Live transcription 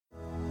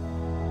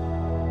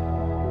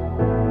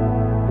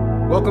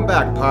Welcome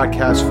back,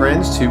 podcast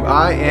friends, to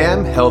I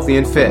Am Healthy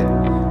and Fit.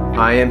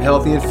 I Am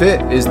Healthy and Fit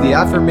is the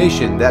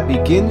affirmation that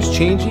begins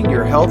changing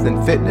your health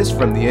and fitness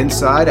from the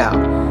inside out.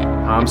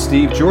 I'm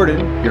Steve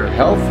Jordan, your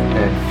health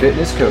and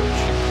fitness coach.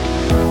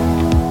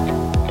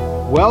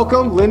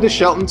 Welcome, Linda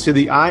Shelton, to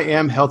the I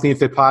Am Healthy and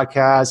Fit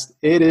podcast.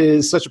 It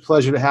is such a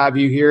pleasure to have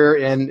you here,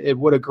 and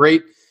what a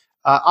great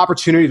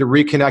opportunity to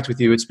reconnect with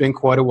you. It's been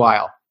quite a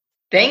while.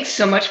 Thanks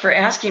so much for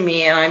asking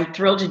me, and I'm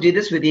thrilled to do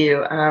this with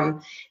you.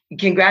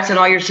 Congrats on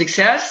all your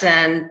success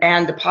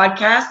and the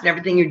podcast and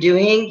everything you're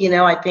doing. You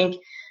know, I think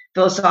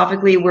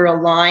philosophically we're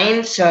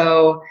aligned.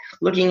 So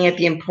looking at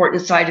the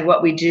important side of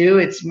what we do,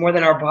 it's more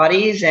than our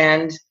bodies,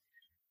 and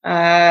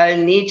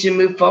need to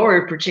move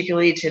forward,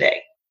 particularly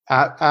today.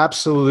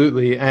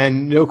 Absolutely.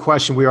 And no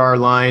question, we are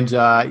aligned.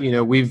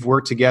 We've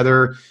worked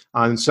together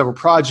on several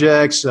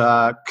projects,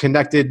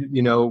 connected,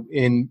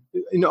 in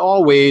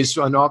all ways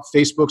on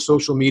Facebook,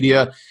 social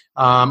media.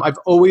 I've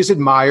always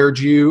admired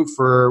you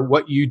for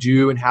what you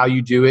do and how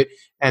you do it.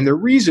 And the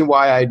reason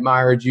why I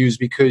admired you is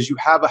because you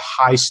have a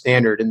high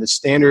standard, and the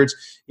standards,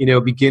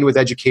 begin with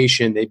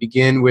education. They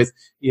begin with,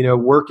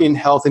 working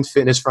health and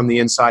fitness from the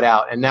inside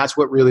out. And that's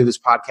what really this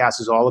podcast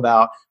is all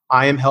about.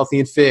 I Am Healthy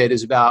and Fit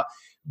is about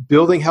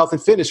building health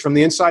and fitness from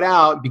the inside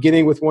out,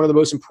 beginning with one of the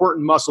most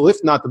important muscle,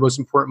 if not the most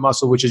important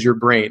muscle, which is your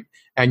brain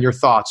and your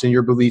thoughts and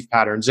your belief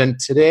patterns. And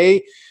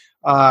today,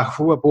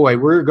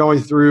 we're going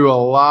through a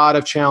lot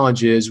of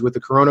challenges with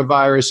the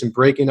coronavirus and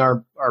breaking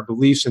our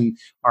beliefs and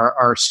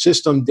our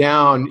system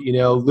down,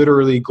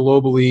 literally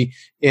globally,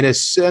 in a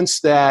sense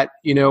that,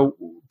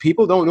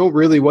 people don't know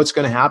really what's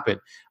going to happen.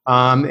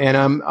 And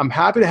I'm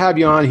happy to have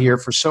you on here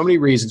for so many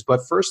reasons.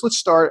 But first, let's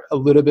start a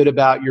little bit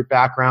about your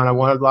background. I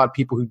want a lot of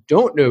people who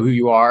don't know who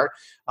you are.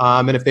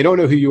 And if they don't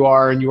know who you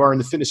are and you are in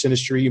the fitness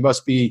industry, you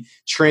must be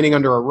training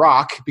under a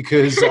rock,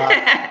 because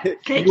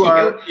you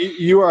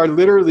are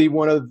literally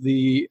one of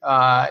the,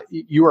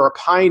 you are a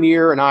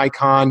pioneer, an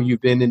icon.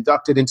 You've been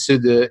inducted into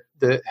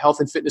the Health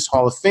and Fitness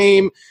Hall of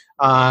Fame.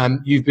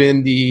 You've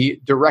been the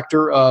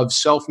director of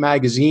Self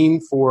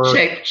Magazine for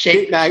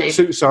Shape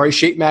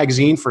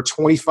Magazine for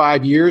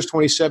 25 years,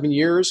 27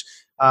 years.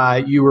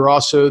 You were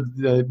also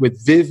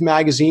with Viv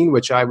Magazine,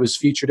 which I was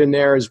featured in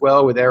there as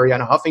well with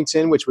Ariana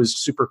Huffington, which was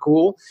super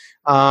cool.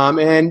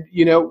 And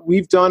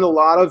we've done a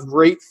lot of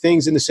great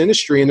things in this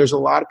industry, and there's a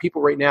lot of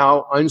people right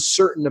now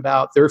uncertain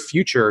about their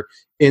future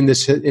in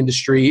this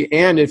industry.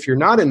 And if you're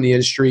not in the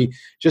industry,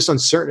 just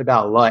uncertain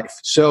about life.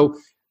 So,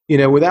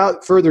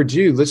 without further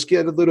ado, let's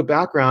get a little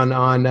background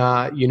on,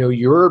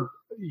 your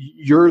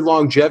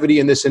longevity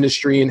in this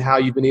industry and how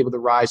you've been able to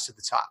rise to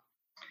the top.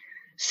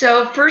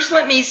 So first,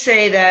 let me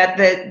say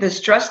that the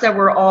stress that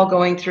we're all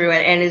going through,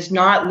 and is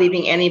not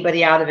leaving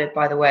anybody out of it,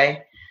 by the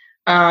way.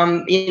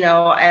 I've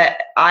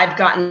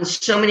gotten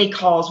so many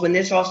calls when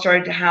this all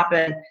started to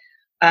happen.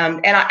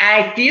 And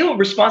I feel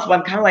responsible.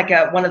 I'm kind of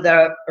like one of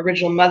the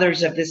original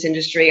mothers of this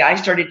industry. I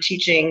started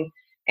teaching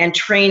and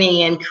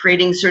training and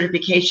creating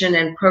certification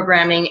and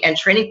programming and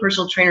training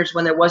personal trainers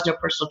when there was no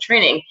personal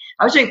training.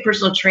 I was doing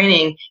personal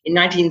training in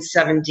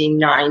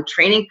 1979,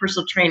 training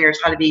personal trainers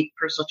how to be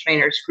personal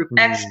trainers, Group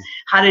X,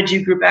 how to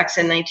do Group X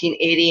in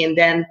 1980. And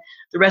then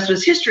the rest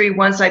was history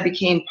once I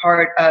became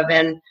part of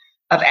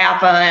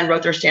AFA and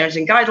wrote their standards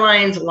and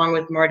guidelines along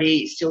with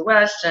Marty Steele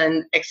West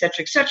and et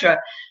cetera, et cetera.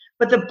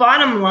 But the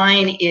bottom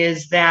line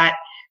is that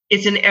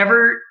it's an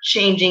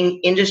ever-changing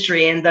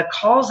industry, and the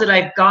calls that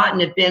I've gotten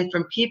have been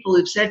from people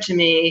who've said to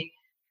me,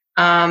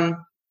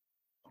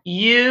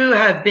 you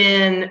have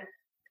been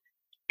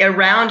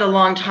around a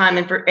long time,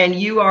 and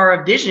you are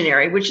a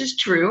visionary, which is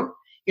true.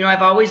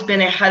 I've always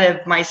been ahead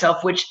of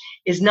myself, which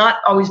is not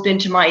always been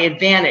to my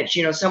advantage.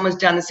 Someone's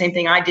done the same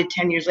thing I did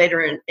 10 years later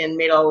and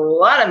made a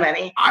lot of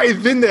money.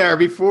 I've been there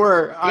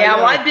before.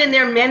 I've been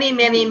there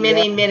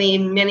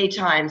many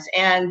times,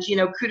 and,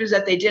 kudos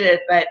that they did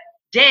it, but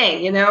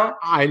dang,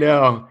 I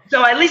know.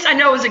 So at least I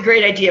know it was a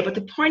great idea. But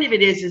the point of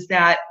it is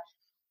that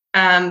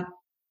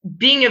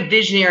being a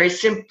visionary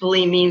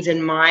simply means,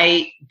 in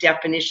my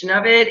definition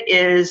of it,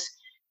 is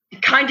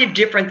kind of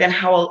different than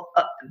how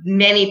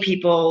many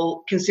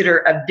people consider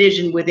a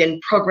vision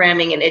within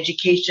programming and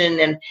education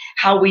and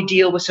how we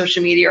deal with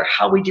social media or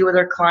how we deal with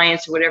our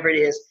clients or whatever it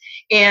is.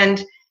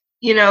 And,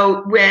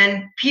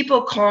 when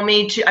people call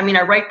me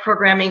I write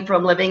programming for a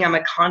living. I'm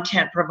a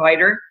content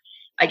provider.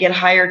 I get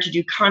hired to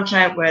do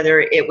content,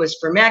 whether it was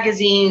for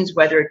magazines,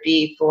 whether it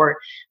be for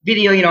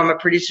video. I'm a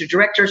producer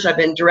director, so I've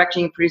been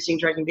directing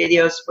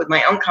videos with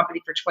my own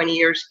company for 20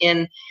 years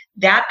in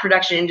that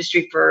production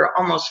industry for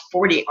almost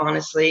 40,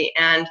 honestly,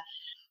 and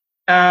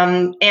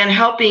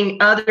helping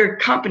other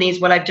companies.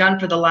 What I've done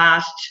for the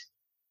last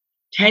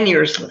 10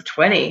 years,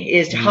 20,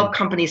 is to help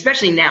companies,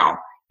 especially now,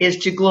 is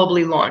to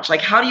globally launch.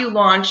 Like, how do you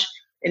launch?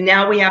 And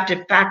now we have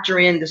to factor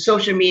in the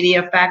social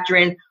media, factor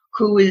in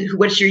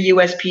what's your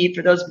USP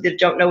for those that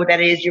don't know what that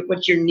is,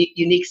 what's your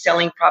unique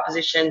selling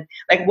proposition,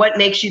 like what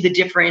makes you the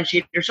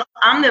differentiator. So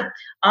I'm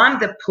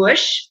the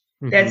push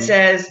that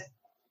says,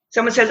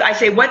 someone says, I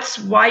say,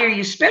 why are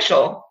you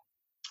special?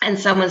 And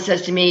someone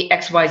says to me,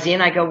 XYZ,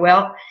 and I go,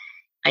 well,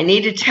 I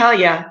need to tell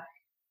you,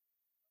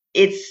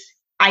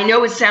 I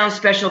know it sounds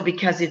special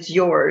because it's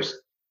yours,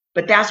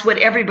 but that's what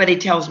everybody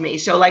tells me.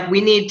 So like,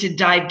 we need to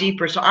dive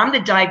deeper. So I'm the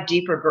dive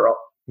deeper girl.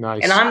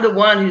 Nice. And I'm the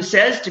one who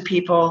says to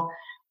people,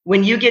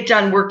 when you get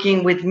done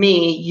working with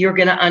me, you're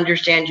going to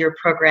understand your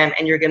program,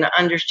 and you're going to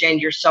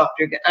understand yourself.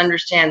 You're going to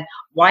understand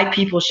why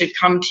people should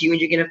come to you, and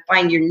you're going to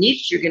find your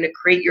niche. You're going to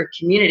create your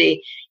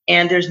community.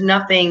 And there's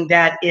nothing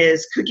that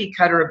is cookie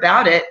cutter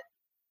about it.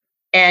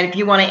 And if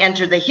you want to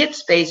enter the HIIT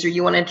space, or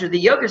you want to enter the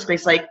yoga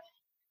space, like,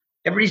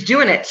 everybody's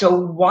doing it. So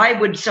why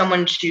would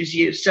someone choose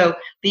you? So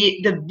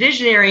the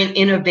visionary and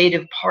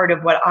innovative part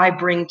of what I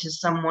bring to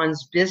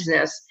someone's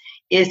business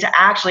is to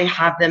actually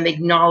have them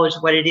acknowledge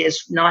what it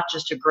is, not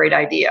just a great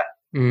idea.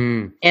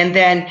 And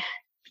then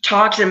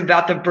talk to them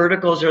about the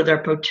verticals or their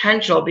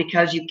potential,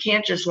 because you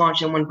can't just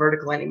launch in one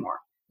vertical anymore.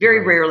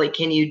 Very rarely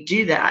can you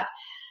do that.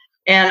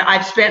 And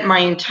I've spent my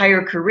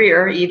entire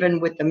career, even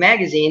with the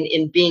magazine,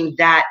 in being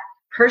that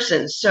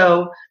person.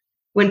 So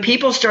when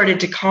people started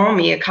to call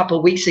me a couple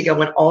of weeks ago,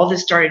 when all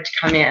this started to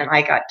come in,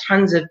 I got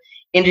tons of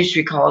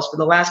industry calls. For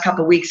the last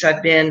couple of weeks,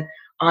 I've been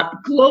on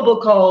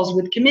global calls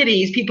with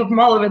committees, people from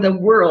all over the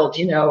world,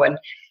 and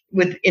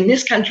in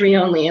this country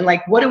only. And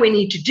like, what do we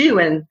need to do?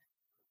 And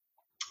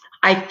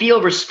I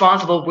feel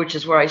responsible, which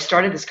is where I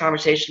started this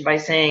conversation by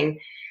saying,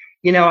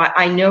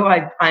 I know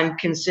I'm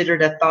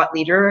considered a thought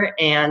leader,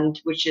 and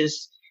which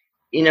is,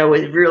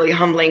 is really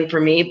humbling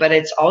for me, but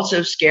it's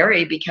also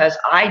scary because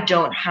I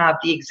don't have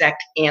the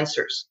exact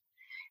answers.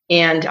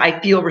 And I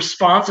feel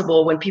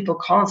responsible when people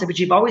call and say, but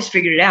you've always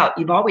figured it out.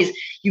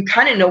 You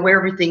kind of know where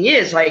everything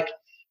is. Like,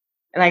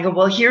 and I go,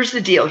 well, here's the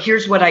deal.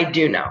 Here's what I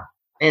do know.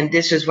 And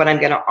this is what I'm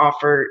going to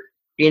offer,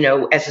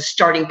 as a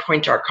starting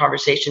point to our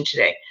conversation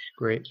today.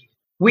 Great.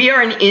 We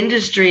are an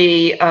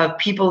industry of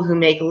people who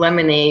make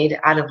lemonade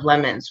out of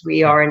lemons.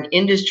 We are an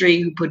industry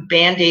who put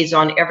Band-Aids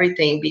on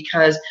everything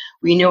because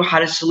we know how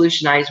to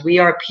solutionize. We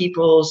are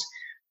people's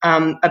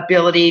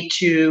ability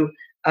to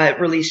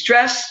release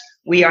stress.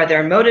 We are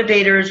their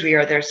motivators. We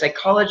are their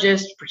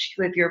psychologists,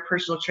 particularly if you're a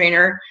personal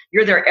trainer.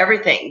 You're their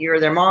everything. You're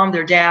their mom,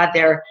 their dad,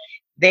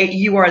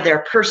 you are their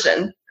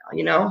person,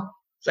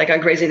 it's like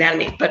on Grey's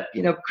Anatomy, but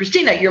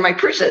Christina, you're my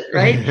person,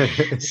 right?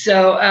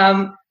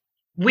 So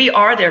we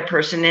are their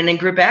person. And in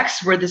Group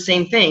X, we're the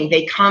same thing.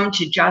 They come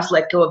to just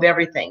let go of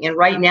everything. And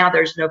right now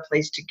there's no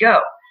place to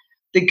go.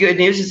 The good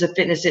news is the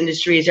fitness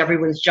industry is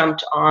everyone's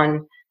jumped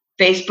on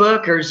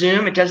Facebook or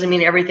Zoom. It doesn't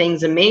mean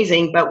everything's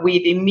amazing, but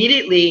we've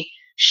immediately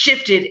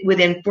shifted.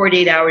 Within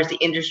 48 hours, the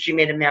industry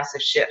made a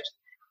massive shift.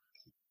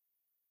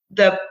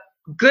 The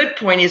good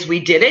point is we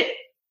did it.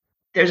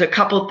 There's a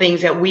couple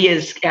things that we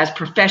as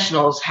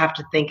professionals have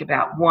to think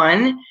about.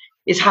 One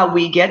is how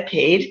we get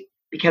paid,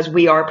 because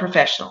we are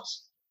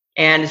professionals.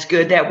 And it's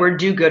good that we're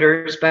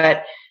do-gooders,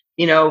 but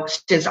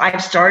since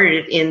I've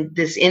started in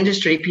this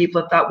industry,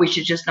 people have thought we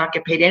should just not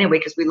get paid anyway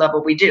because we love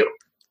what we do.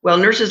 Well,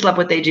 nurses love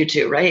what they do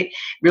too, right?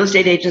 Real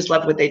estate agents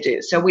love what they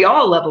do. So we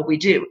all love what we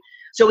do.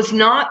 So it's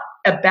not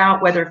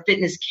about whether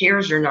fitness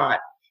cares or not.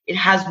 It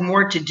has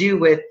more to do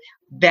with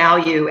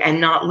value and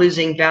not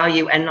losing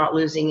value and not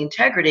losing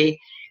integrity.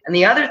 And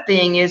the other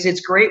thing is,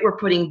 it's great we're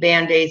putting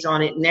Band-Aids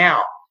on it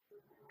now,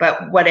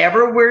 but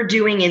whatever we're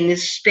doing in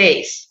this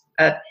space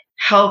of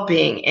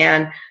helping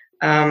and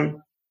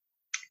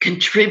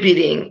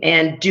contributing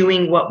and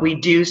doing what we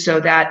do,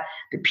 so that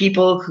the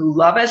people who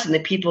love us and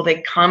the people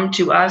that come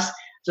to us,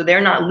 so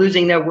they're not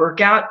losing their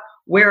workout,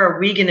 where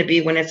are we going to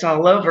be when it's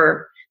all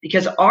over?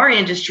 Because our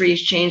industry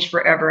has changed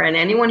forever. And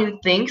anyone who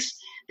thinks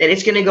that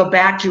it's going to go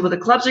back to, well, the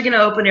clubs are going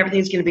to open,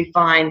 everything's going to be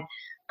fine,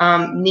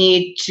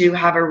 need to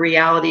have a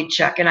reality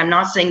check. And I'm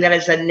not saying that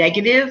as a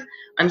negative.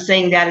 I'm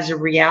saying that as a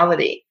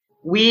reality.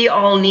 We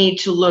all need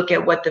to look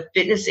at what the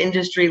fitness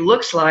industry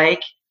looks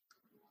like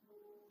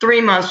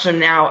 3 months from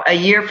now, a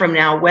year from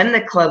now, when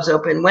the clubs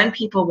open, when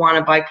people want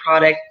to buy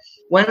product,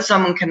 when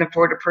someone can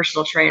afford a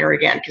personal trainer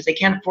again, because they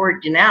can't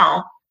afford you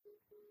now,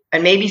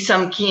 and maybe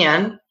some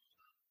can,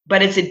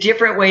 but it's a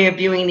different way of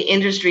viewing the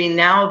industry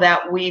now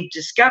that we've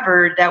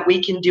discovered that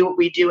we can do what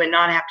we do and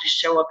not have to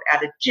show up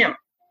at a gym.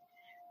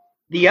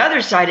 The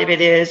other side of it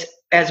is,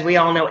 as we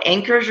all know,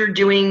 anchors are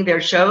doing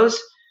their shows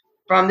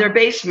from their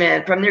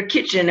basement, from their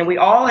kitchen, and we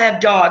all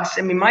have dogs.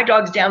 I mean, my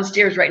dog's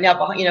downstairs right now,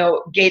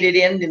 gated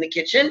in the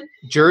kitchen.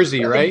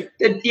 Jersey, right?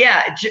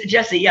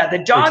 Jesse. Yeah,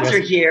 the dogs are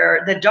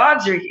here.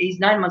 He's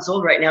 9 months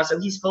old right now, so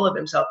he's full of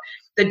himself.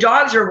 The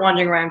dogs are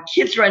wandering around.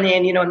 Kids run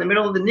in, in the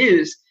middle of the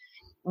news.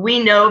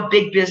 We know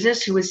big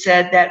business who has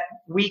said that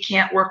we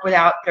can't work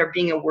without there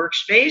being a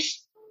workspace.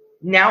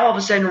 Now all of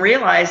a sudden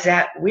realize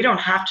that we don't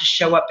have to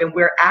show up, and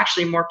we're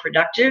actually more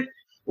productive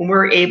when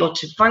we're able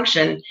to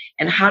function.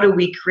 And how do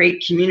we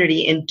create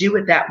community and do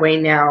it that way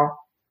now?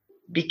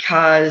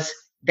 Because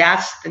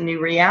that's the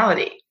new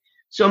reality.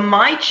 So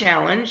my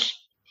challenge,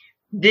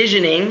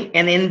 visioning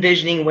and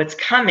envisioning what's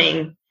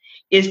coming,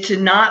 is to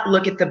not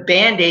look at the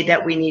Band-Aid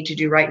that we need to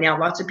do right now.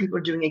 Lots of people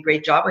are doing a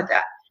great job with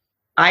that.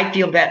 I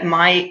feel that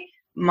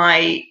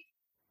my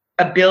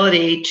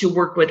ability to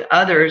work with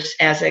others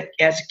as a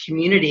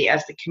community,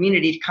 as the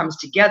community comes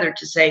together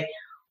to say,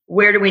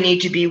 Where do we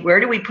need to be? Where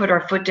do we put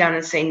our foot down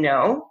and say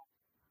no?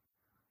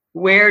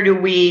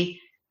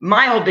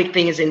 My whole big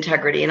thing is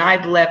integrity. And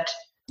I've left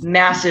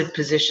massive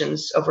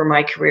positions over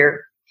my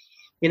career,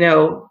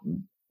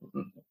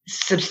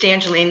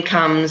 substantial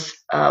incomes,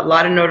 a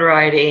lot of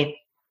notoriety,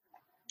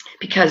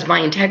 because my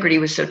integrity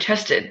was so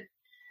tested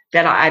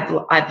that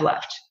I've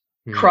left,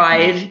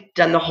 cried,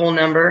 done the whole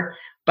number,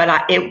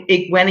 but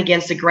it went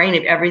against the grain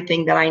of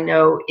everything that I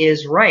know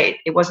is right.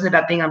 It wasn't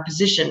about being on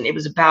position. It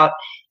was about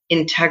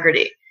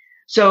integrity.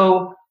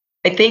 So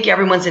I think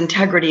everyone's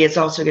integrity is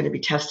also going to be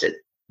tested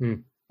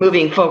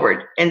moving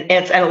forward. And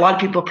a lot of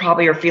people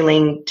probably are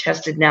feeling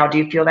tested now. Do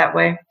you feel that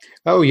way?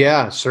 Oh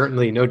yeah,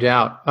 certainly. No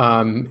doubt.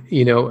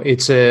 We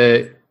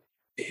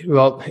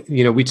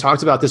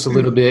talked about this a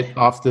little bit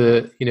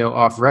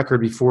off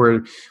record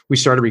before we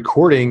started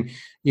recording.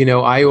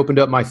 I opened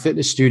up my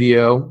fitness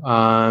studio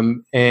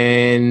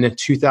in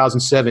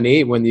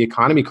 2007-8 when the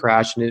economy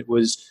crashed, and it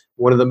was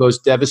one of the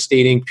most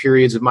devastating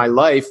periods of my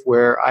life,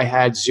 where I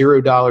had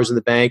 $0 in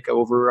the bank,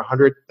 over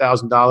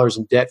 $100,000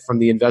 in debt from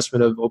the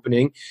investment of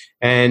opening,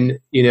 and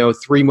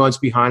 3 months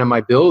behind on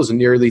my bills, and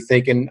nearly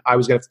thinking I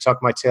was going to have to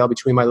tuck my tail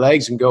between my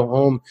legs and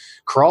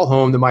crawl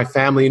home to my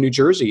family in New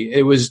Jersey.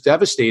 It was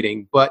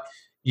devastating, but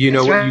That's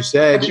what right. you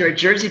said. You're a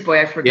Jersey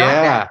boy. I forgot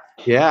that.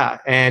 Yeah.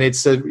 And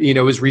it's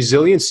it was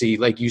resiliency.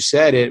 Like you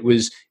said, it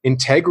was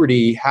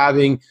integrity,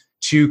 having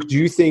to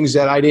do things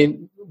that I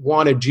didn't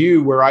want to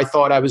do, where I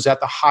thought I was at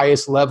the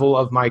highest level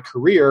of my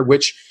career,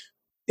 which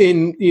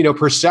in,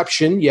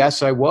 perception,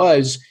 yes, I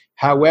was.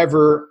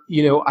 However,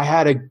 I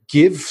had to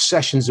give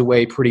sessions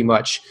away pretty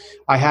much.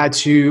 I had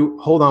to,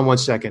 hold on one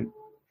second.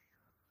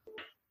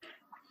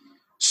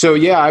 So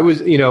yeah, I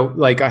was,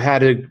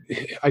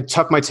 I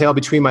tucked my tail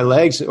between my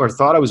legs, or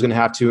thought I was going to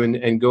have to,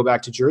 and go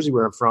back to Jersey,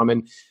 where I'm from.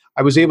 And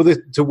I was able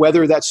to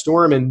weather that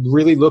storm and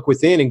really look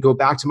within and go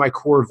back to my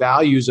core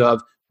values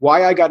of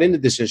why I got into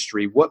this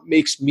industry, what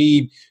makes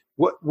me,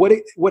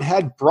 what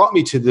had brought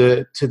me to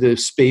the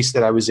space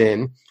that I was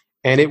in.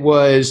 And it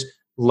was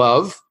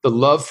love, the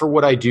love for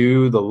what I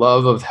do, the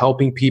love of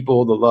helping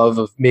people, the love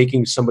of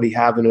making somebody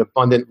have an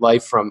abundant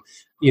life from,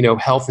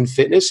 health and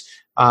fitness.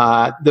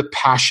 The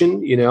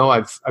passion,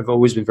 I've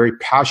always been very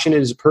passionate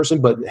as a person,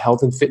 but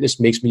health and fitness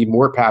makes me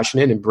more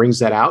passionate and brings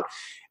that out.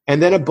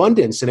 And then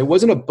abundance. And it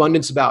wasn't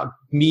abundance about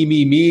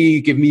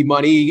me, give me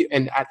money.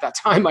 And at that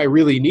time I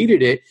really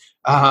needed it.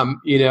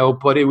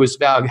 But it was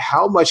about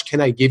how much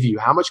can I give you?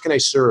 How much can I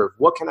serve?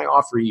 What can I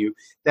offer you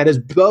that is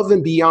above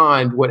and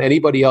beyond what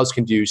anybody else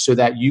can do, so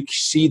that you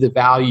see the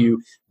value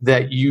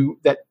that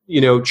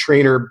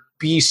trainer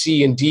B,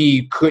 C, and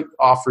D couldn't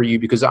offer you,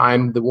 because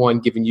I'm the one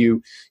giving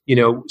you,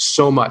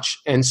 so much.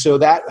 And so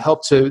that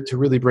helped to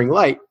really bring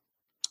light.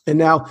 And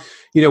now,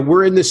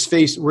 we're in this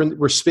space,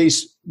 we're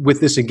space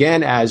with this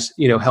again as,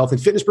 health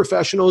and fitness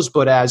professionals,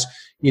 but as,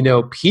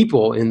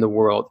 people in the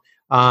world.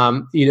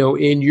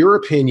 In your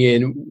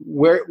opinion,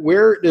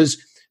 where does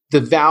the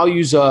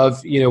values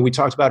of, we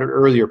talked about it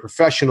earlier,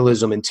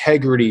 professionalism,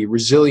 integrity,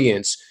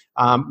 resilience,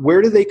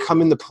 where do they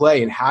come into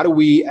play, and how do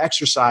we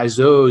exercise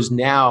those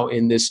now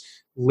in this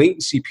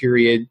latency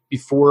period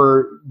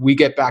before we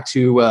get back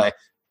to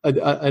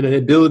an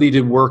ability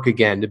to work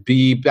again, to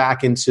be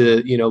back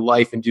into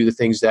life and do the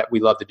things that we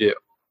love to do?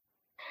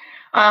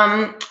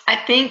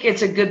 I think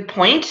it's a good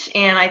point,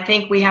 and I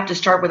think we have to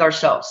start with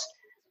ourselves.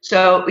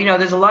 So,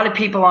 there's a lot of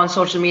people on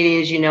social media,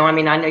 as you know. I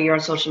mean, I know you're on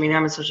social media.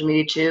 I'm on social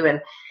media too, and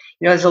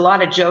there's a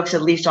lot of jokes,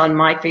 at least on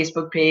my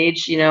Facebook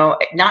page.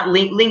 Not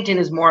LinkedIn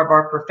is more of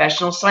our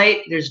professional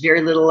site. There's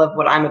very little of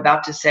what I'm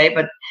about to say,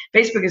 but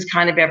Facebook is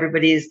kind of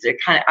everybody's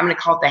I'm going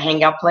to call it the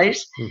hangout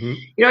place. Mm-hmm.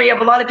 You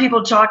have a lot of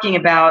people talking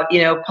about,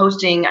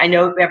 posting. I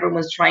know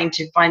everyone's trying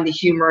to find the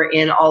humor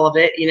in all of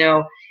it,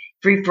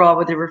 free for all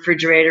with the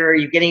refrigerator. Are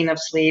you getting enough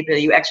sleep? Are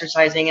you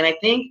exercising? And I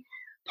think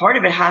part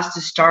of it has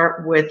to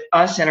start with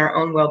us and our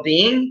own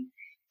well-being,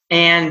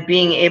 and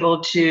being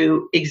able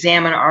to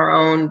examine our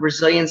own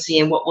resiliency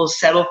and what we'll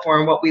settle for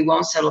and what we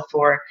won't settle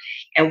for,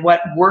 and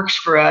what works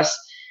for us.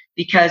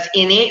 Because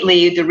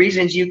innately, the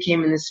reasons you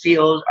came in this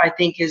field, I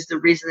think, is the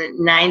reason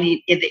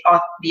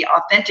that the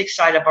authentic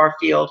side of our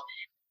field,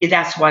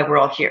 that's why we're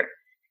all here.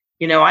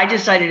 I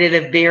decided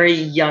at a very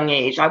young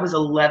age, I was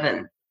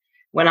 11,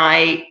 when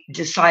I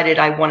decided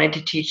I wanted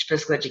to teach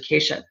physical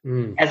education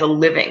as a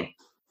living.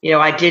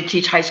 I did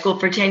teach high school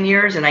for 10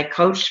 years, and I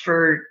coached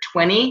for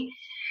 20,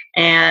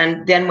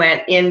 and then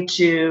went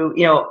into,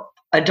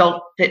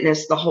 adult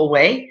fitness the whole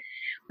way.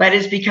 But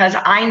it's because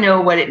I know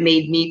what it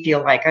made me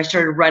feel like. I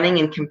started running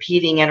and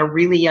competing at a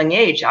really young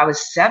age. I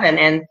was 7,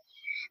 and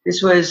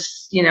this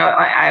was,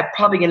 I'm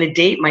probably going to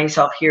date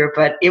myself here,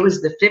 but it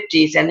was the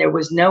 50s, and there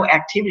was no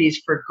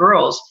activities for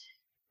girls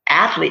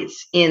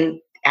athletes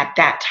at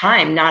that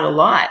time, not a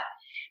lot.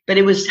 But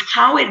it was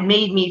how it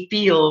made me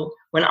feel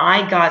when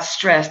I got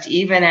stressed,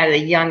 even at a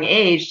young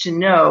age, to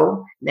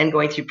know, then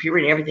going through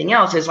puberty and everything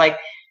else, is like,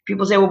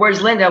 people say, well,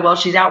 where's Linda? Well,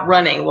 she's out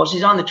running. Well,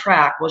 she's on the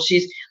track. Well,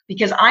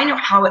 because I know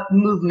how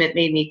movement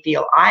made me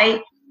feel.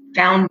 I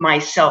found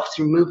myself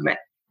through movement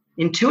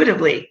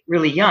intuitively,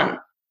 really young.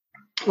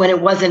 when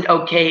it wasn't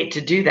okay to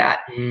do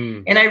that.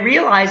 And I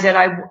realized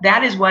that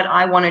that is what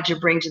I wanted to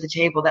bring to the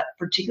table, that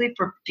particularly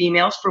for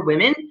females, for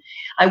women,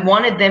 I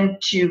wanted them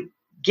to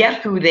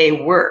get who they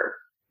were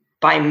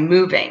by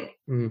moving.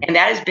 And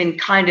that has been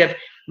kind of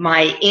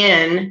my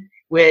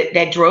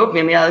that drove me.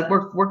 I mean, I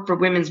worked for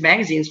women's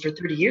magazines for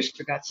 30 years,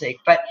 for God's sake.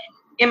 But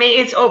I mean,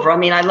 it's over. I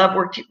mean, I love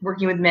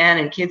working with men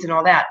and kids and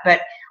all that.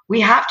 But we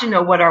have to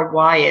know what our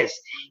why is.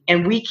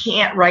 And we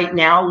can't right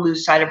now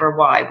lose sight of our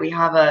why. We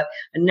have a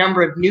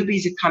number of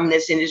newbies who come in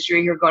this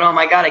industry who are going, oh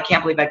my God, I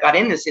can't believe I got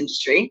in this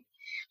industry.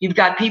 You've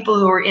got people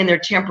who are in there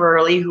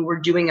temporarily who were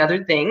doing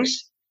other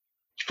things.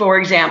 For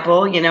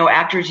example,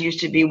 actors used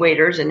to be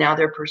waiters and now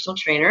they're personal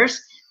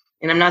trainers.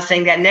 And I'm not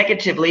saying that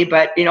negatively,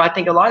 but, I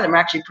think a lot of them are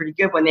actually pretty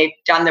good when they've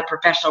done the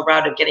professional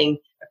route of getting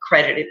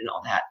accredited and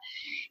all that.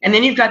 And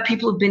then you've got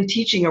people who've been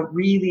teaching a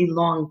really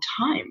long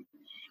time.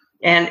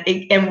 And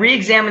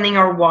re-examining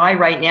our why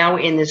right now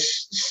in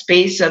this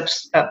space of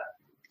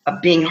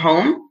being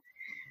home,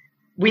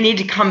 we need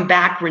to come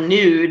back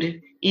renewed,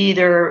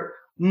 either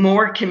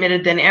more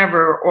committed than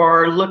ever,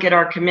 or look at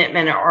our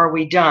commitment. Are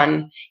we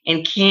done?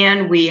 And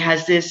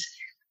has this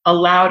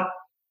allowed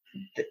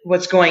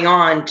what's going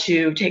on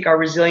to take our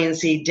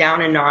resiliency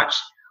down a notch,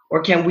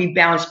 or can we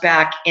bounce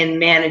back and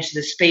manage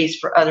the space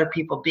for other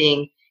people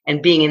being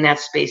in that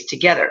space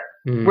together?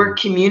 We're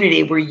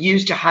community. We're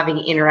used to having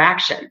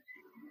interaction.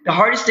 The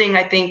hardest thing,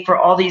 I think, for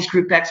all these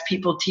Group X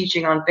people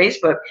teaching on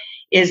Facebook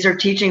is they're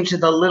teaching to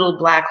the little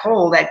black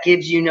hole that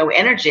gives you no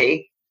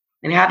energy.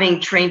 And having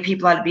trained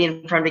people how to be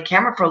in front of the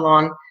camera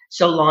for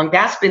so long,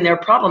 that's been their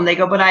problem. They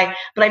go, but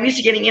I'm used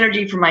to getting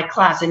energy from my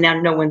class, and now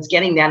no one's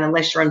getting that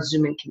unless you're on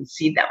Zoom and can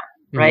see them,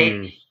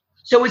 right?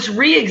 So it's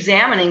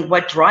re-examining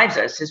what drives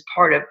us as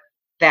part of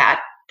that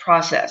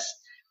process.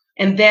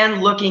 And then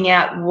looking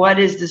at what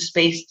is the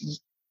space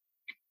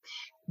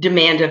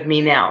demand of me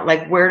now?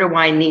 Like, where do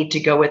I need to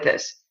go with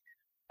this?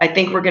 I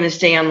think we're going to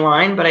stay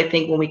online, but I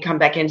think when we come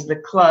back into the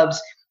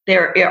clubs,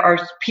 there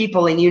are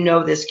people, and you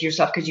know this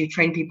yourself because you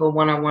train people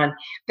one-on-one,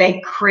 they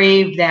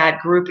crave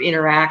that group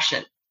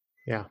interaction.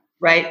 Yeah.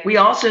 Right. We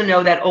also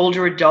know that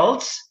older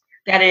adults,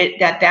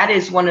 that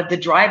is one of the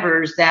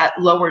drivers that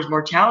lowers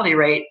mortality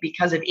rate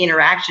because of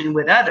interaction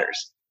with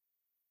others.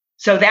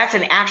 So that's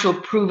an actual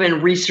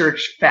proven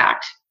research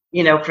fact,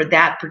 for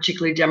that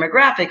particular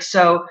demographic.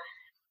 So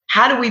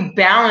how do we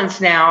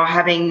balance now,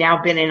 having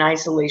now been in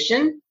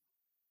isolation,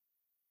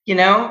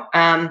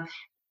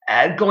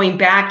 going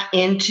back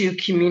into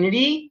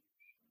community,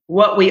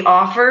 what we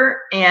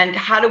offer, and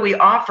how do we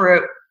offer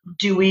it?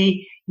 Do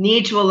we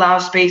need to allow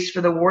space for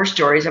the war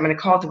stories? I'm going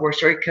to call it the war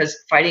story because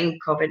fighting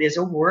COVID is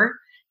a war.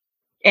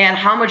 And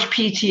how much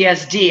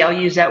PTSD, I'll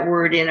use that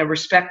word in a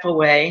respectful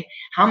way,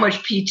 how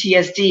much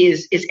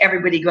PTSD is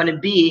everybody going to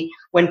be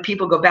when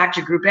people go back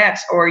to Group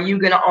X? Or are you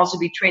going to also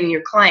be training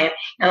your client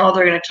and all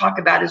they're going to talk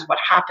about is what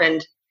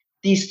happened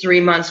these 3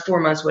 months, 4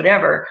 months,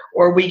 whatever?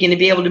 Or are we going to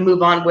be able to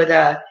move on with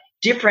a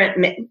different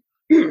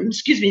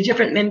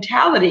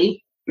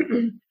mentality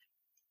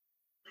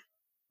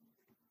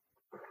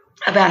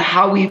about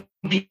how we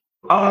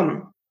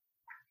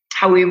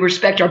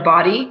respect our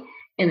body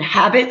and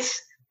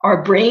habits,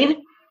 our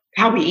brain,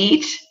 how we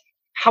eat,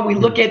 how we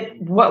look at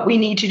what we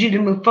need to do to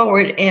move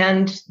forward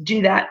and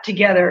do that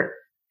together.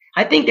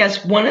 I think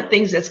that's one of the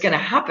things that's going to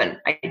happen.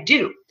 I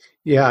do.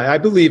 Yeah, I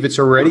believe it's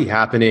already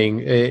happening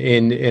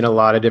in a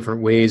lot of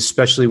different ways,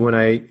 especially when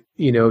I,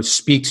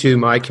 speak to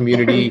my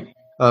community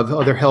of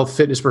other health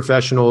fitness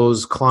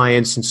professionals,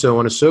 clients, and so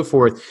on and so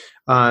forth.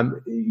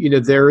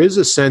 There is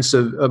a sense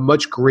of a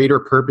much greater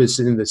purpose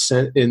in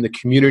the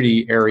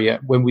community area.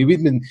 When we've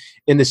been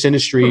in this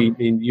industry,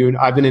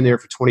 I've been in there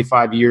for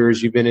 25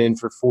 years. You've been in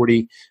for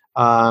 40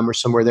 or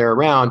somewhere there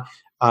around.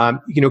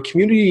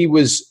 Community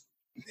was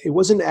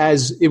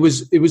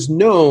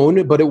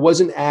known, but it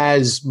wasn't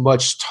as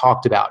much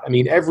talked about. I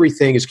mean,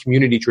 everything is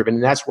community driven,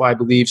 and that's why I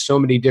believe so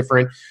many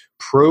different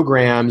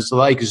programs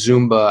like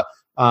Zumba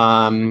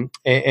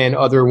and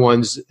other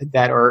ones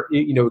that are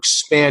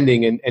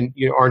expanding and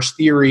Orange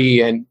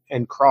Theory and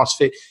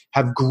CrossFit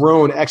have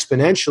grown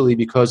exponentially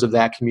because of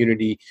that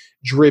community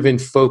driven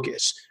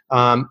focus.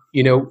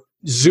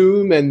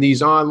 Zoom and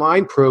these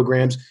online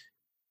programs,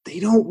 they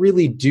don't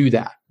really do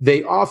that.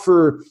 They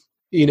offer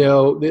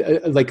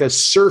like a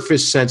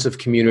surface sense of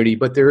community,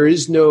 but there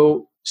is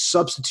no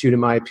substitute, in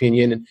my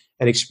opinion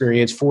and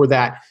experience, for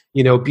that,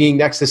 being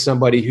next to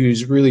somebody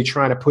who's really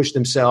trying to push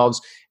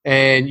themselves,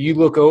 and you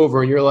look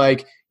over and you're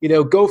like,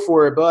 go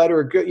for it, bud,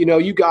 or,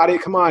 you got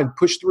it, come on,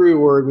 push through.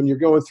 Or when you're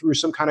going through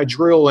some kind of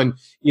drill and,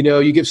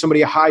 you give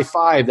somebody a high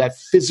five, that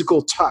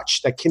physical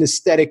touch, that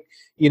kinesthetic,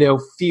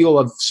 feel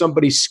of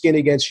somebody's skin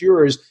against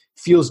yours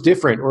feels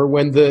different. Or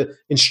when the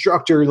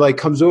instructor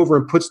comes over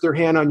and puts their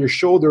hand on your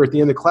shoulder at the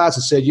end of class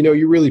and said,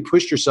 you really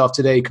pushed yourself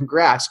today,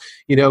 congrats,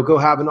 go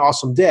have an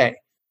awesome day.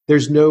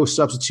 There's no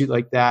substitute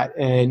like that.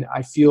 And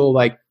I feel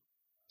like,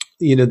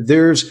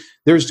 there's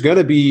going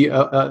to be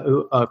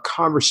a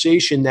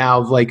conversation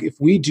now of if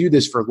we do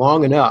this for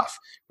long enough,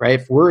 right?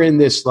 If we're in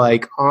this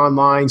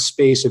online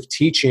space of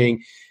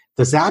teaching,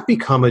 does that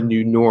become a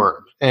new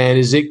norm? And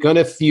is it going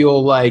to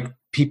feel like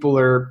people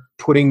are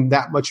putting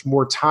that much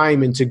more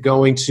time into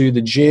going to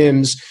the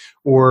gyms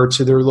or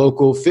to their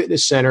local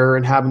fitness center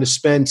and having to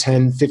spend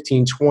 10,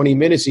 15, 20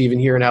 minutes even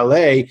here in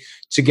LA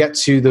to get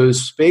to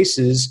those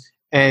spaces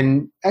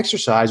and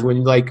exercise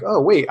when like,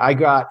 oh, wait, I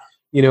got,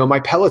 my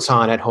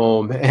Peloton at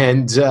home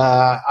and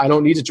I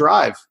don't need to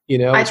drive,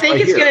 I think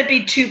it's going to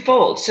be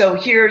twofold. So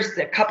here's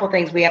a couple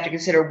things we have to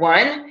consider.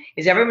 One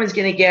is everyone's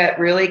going to get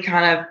really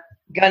kind of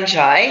gun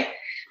shy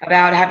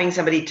about having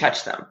somebody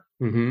touch them.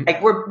 Mm-hmm.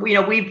 Like we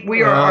are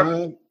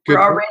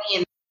already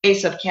in the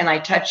space of, can I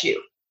touch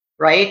you?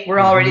 Right? We're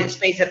already in the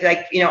space of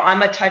like,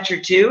 I'm a toucher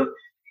too.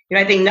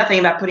 I think nothing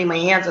about putting my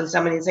hands on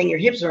somebody and saying your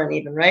hips are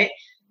uneven, right?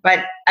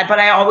 But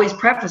I always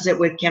preface it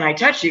with, can I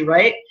touch you,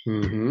 right?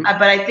 Mm-hmm.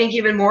 But I think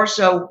even more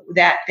so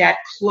that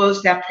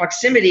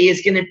proximity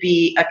is going to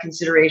be a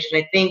consideration.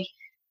 I think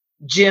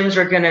gyms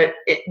are going to,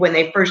 when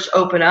they first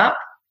open up,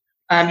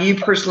 you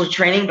personal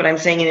training, but I'm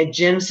saying in a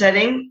gym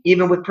setting,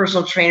 even with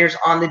personal trainers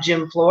on the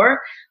gym floor,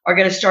 are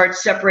going to start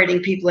separating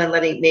people and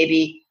letting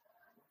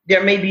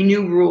there may be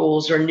new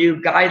rules or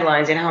new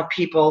guidelines in how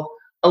people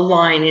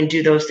align and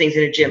do those things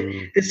in a gym.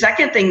 Mm-hmm. The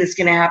second thing that's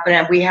going to happen,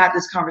 and we had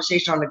this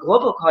conversation on the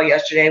global call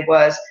yesterday,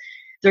 was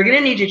they're going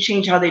to need to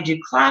change how they do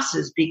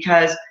classes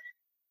because,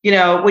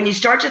 when you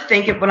start to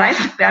think of, when I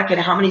look back at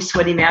how many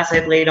sweaty masks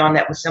I've laid on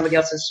that was somebody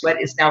else's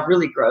sweat is now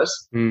really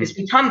gross. Mm. It's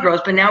become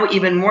gross, but now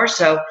even more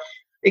so.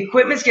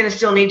 Equipment's going to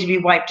still need to be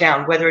wiped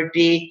down, whether it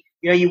be,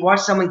 you watch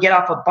someone get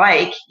off a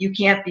bike, you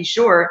can't be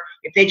sure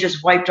if they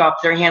just wiped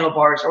off their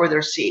handlebars or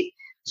their seat.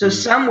 So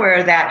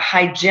somewhere that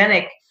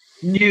hygienic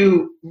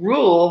new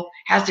rule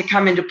has to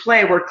come into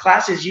play where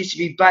classes used to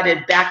be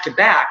butted back to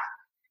back.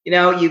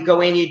 You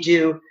go in, you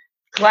do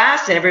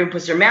class and everyone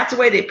puts their mats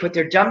away, they put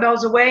their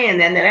dumbbells away,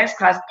 and then the next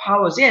class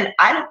follows in.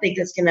 I don't think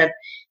that's going to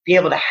be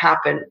able to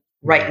happen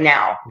right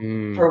now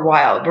for a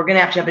while. We're going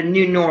to have a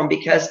new norm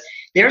because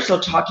they're still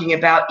talking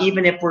about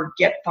even if we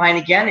get fined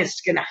again, it's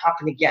going to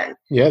happen again.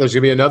 Yeah, there's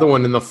going to be another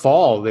one in the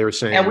fall, they were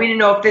saying. And we didn't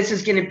know if this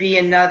is going to be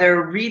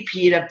another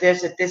repeat of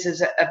this, if this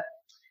is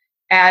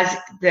as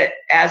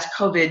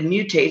COVID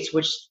mutates,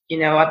 which,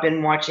 I've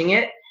been watching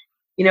it,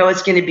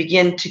 it's going to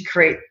begin to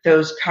create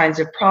those kinds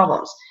of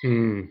problems.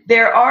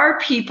 There are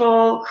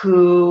people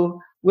who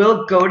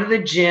will go to the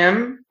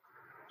gym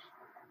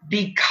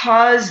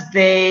because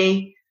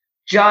they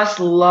just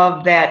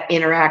love that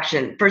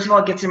interaction. First of all,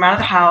 it gets them out of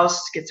the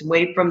house, gets them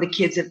away from the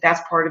kids if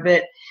that's part of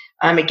it.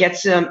 It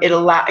gets them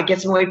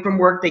away from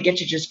work. They get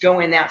to just go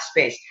in that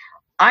space.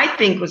 I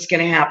think what's going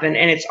to happen,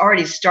 and it's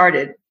already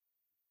started,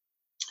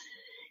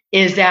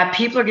 is that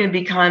people are going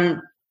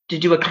to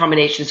do a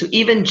combination. So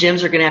even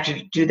gyms are going to have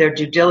to do their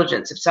due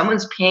diligence. If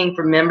someone's paying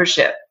for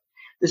membership,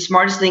 the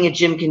smartest thing a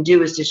gym can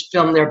do is just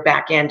film their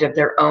back end of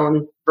their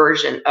own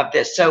version of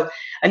this. So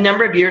a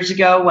number of years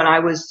ago when I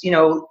was,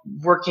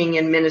 working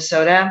in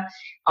Minnesota,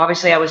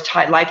 obviously I was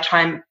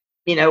Lifetime,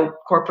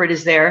 corporate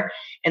is there,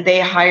 and they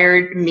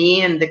hired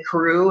me and the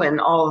crew and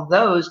all of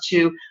those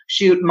to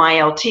shoot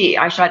my LT.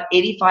 I shot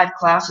 85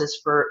 classes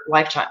for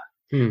Lifetime.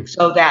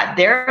 So that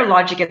their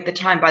logic at the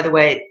time, by the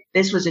way,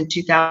 this was in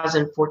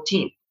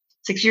 2014,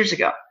 6 years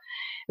ago.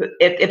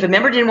 If a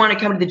member didn't want to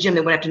come to the gym,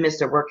 they would have to miss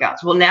their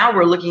workouts. Well, now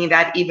we're looking at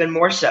that even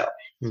more so.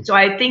 So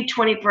I think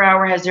 24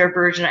 Hour has their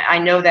version. I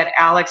know that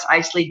Alex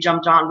Isley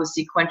jumped on with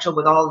Sequential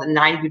with all the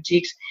 9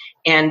 boutiques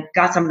and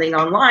got something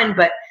online,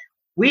 but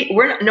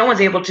no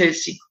one's able to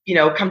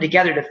come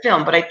together to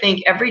film. But I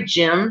think every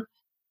gym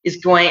is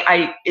going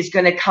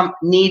to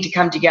need to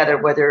come together,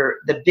 whether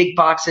the big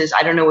boxes,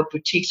 I don't know what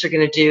boutiques are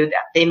going to do,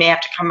 that they may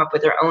have to come up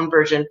with their own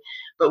version.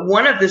 But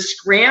one of the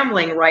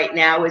scrambling right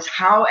now is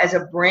how, as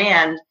a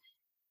brand,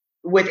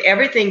 with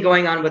everything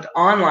going on with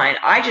online,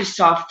 I just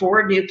saw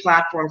 4 new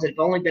platforms that have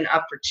only been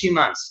up for 2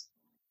 months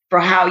for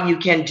how you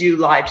can do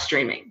live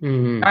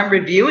streaming. I'm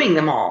reviewing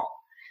them all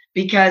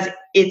because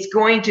it's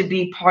going to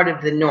be part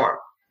of the norm.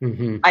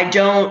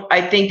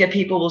 I think that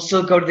people will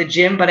still go to the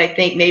gym, but I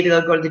think maybe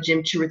they'll go to the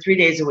gym 2 or 3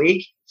 days a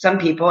week, some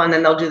people, and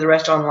then they'll do the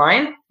rest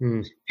online.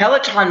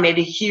 Peloton made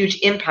a huge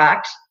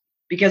impact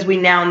because we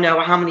now know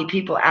how many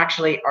people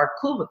actually are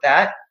cool with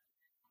that.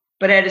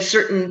 But at a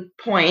certain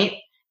point,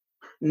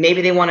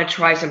 maybe they want to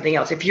try something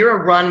else. If you're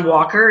a run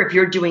walker, if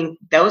you're doing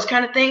those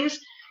kind of things,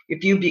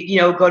 if you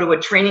go to a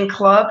training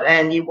club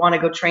and you want to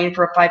go train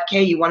for a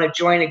 5K, you want to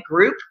join a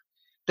group,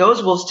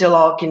 those will still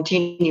all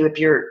continue if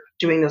you're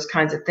doing those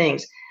kinds of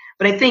things.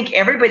 But I think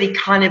everybody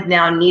kind of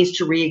now needs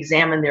to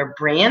re-examine their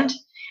brand,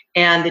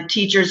 and the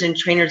teachers and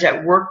trainers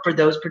that work for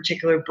those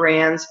particular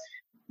brands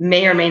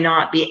may or may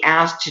not be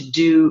asked to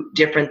do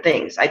different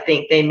things. I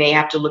think they may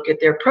have to look at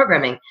their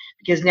programming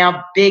because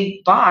now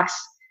big box,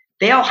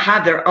 they all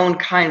have their own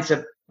kinds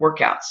of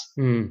workouts.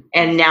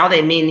 And now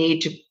they may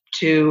need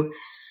to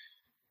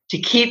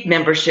keep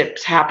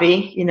memberships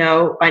happy.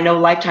 I know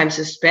Lifetime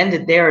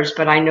suspended theirs,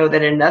 but I know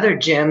that another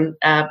gym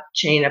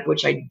chain, of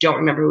which I don't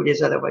remember who it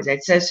is, otherwise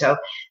I'd say so,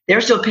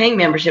 they're still paying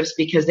memberships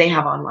because they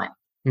have online.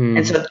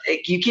 And so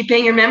you keep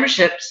paying your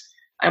memberships.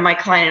 And my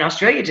client in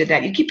Australia did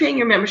that. You keep paying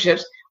your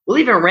memberships. we'll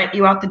even rent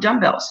you out the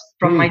dumbbells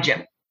from my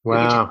gym.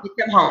 Wow. You can take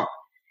them home.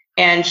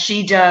 And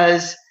she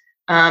does,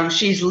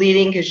 she's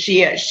leading, because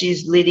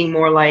she's leading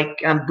more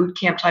like boot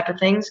camp type of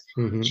things.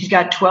 Mm-hmm. She's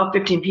got 12,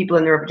 15 people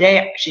in there every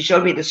day. She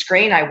showed me the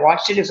screen. I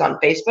watched it. It was on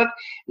Facebook.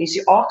 And you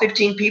see all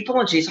 15 people,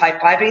 and she's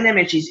high-fiving them,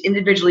 and she's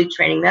individually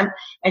training them.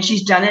 And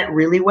she's done it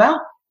really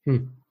well.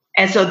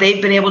 And so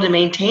they've been able to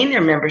maintain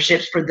their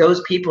memberships for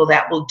those people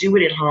that will do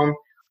it at home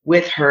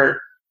with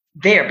her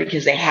there,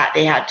 because they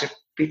had to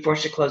be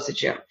forced to close the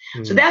gym.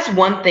 So that's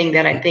one thing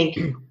that I think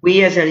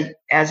we as a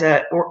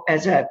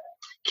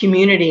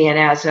community and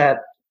as a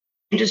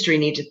industry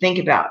need to think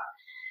about.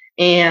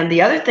 And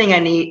the other thing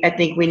I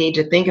think we need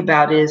to think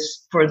about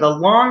is, for the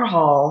long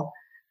haul,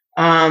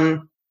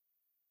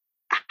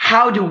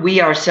 how do we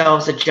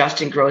ourselves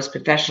adjust and grow as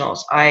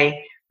professionals?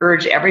 I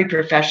urge every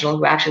professional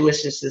who actually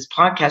listens to this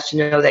podcast to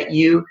know that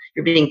you're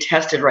being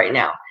tested right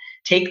now.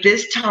 Take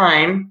this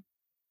time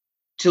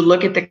to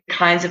look at the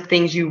kinds of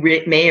things you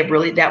may have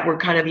really, that were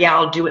kind of,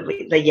 I'll do it,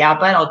 but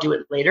I'll do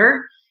it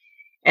later.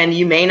 And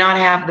you may not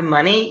have the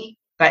money,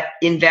 but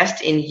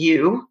invest in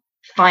you,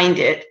 find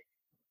it,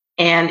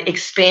 and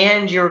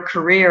expand your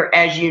career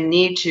as you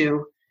need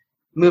to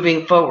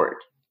moving forward.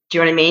 Do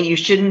you know what I mean? You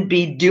shouldn't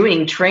be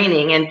doing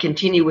training and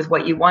continue with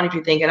what you want if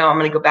you're thinking, I'm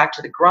going to go back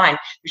to the grind.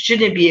 There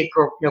shouldn't be a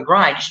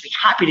grind. You should be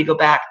happy to go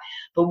back.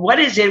 But what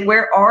is it?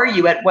 Where are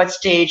you at what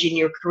stage in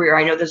your career?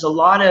 I know there's a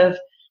lot of,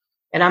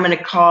 and I'm going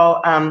to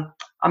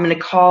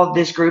call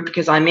this group,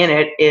 because I'm in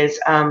it, is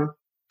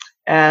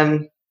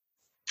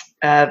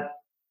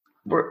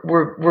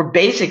we're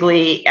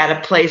basically at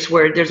a place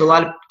where there's a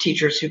lot of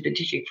teachers who've been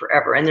teaching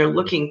forever, and they're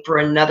looking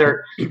for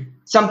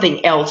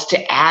something else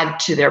to add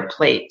to their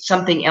plate,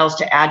 something else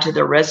to add to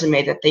their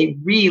resume that they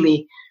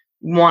really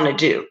want to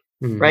do,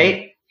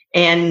 right?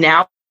 And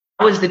now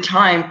is the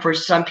time for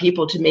some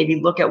people to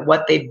maybe look at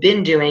what they've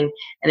been doing,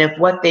 and if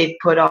what they've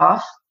put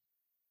off,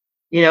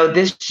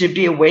 this should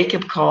be a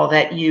wake-up call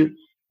that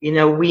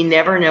we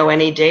never know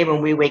any day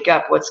when we wake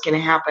up what's going to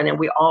happen, and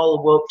we all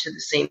awoke to the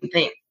same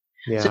thing.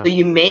 Yeah. So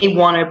you may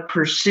want to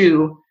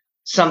pursue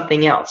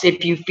something else.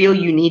 If you feel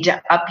you need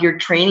to up your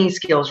training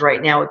skills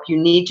right now, if you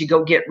need to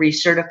go get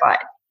recertified,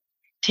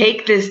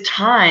 take this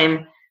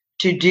time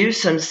to do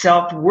some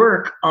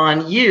self-work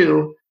on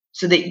you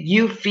so that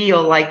you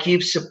feel like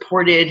you've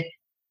supported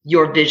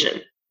your vision.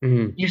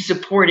 You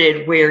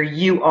supported where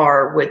you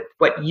are with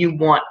what you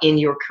want in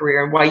your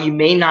career, and why you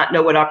may not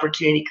know what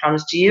opportunity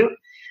comes to you.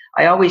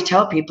 I always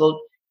tell people,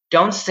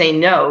 don't say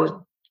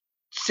no,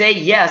 say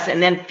yes,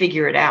 and then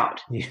figure it out.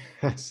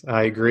 Yes,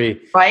 I agree.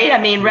 Right? I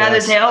mean, rather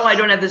than say, I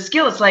don't have the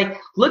skill. It's like,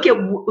 look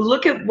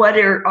at what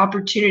are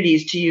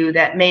opportunities to you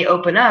that may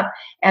open up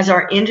as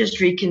our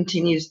industry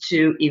continues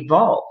to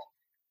evolve.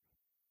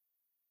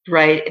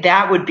 Right?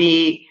 That would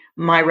be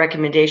my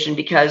recommendation,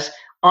 because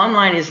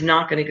online is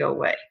not going to go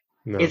away.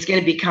 No. It's going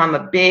to become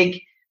a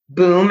big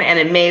boom, and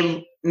it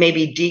may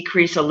maybe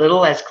decrease a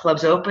little as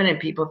clubs open and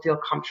people feel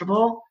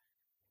comfortable.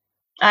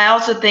 I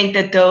also think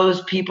that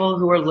those people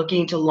who are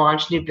looking to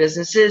launch new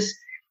businesses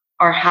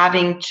are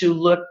having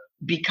to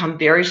become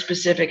very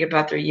specific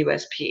about their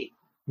USP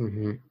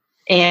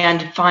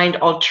and find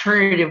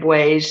alternative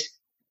ways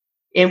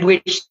in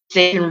which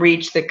they can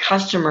reach the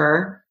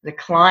customer, the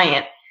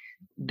client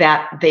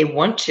that they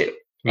want to.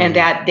 And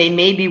that they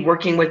may be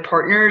working with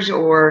partners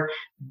or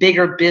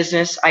bigger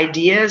business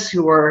ideas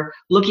who are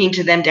looking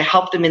to them to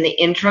help them in the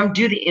interim.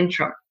 Do the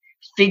interim.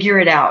 Figure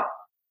it out.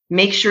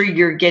 Make sure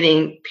you're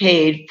getting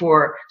paid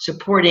for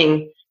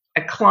supporting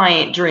a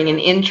client during an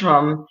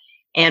interim,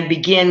 and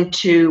begin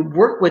to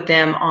work with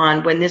them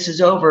on, when this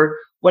is over,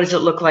 what does it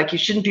look like? You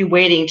shouldn't be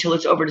waiting till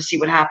it's over to see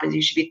what happens.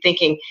 You should be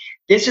thinking,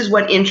 this is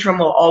what interim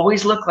will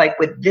always look like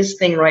with this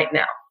thing right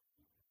now.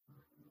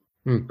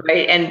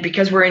 Right. And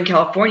because we're in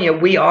California,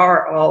 we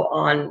are all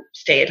on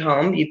stay at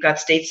home. You've got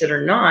states that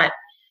are not,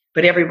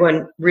 but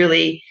everyone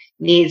really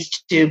needs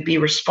to be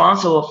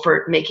responsible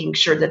for making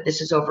sure that this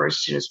is over as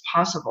soon as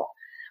possible.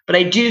 But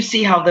I do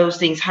see how those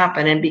things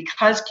happen. And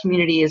because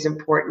community is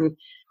important,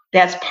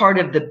 that's part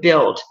of the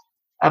build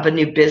of a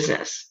new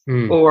business,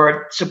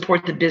 or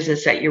support the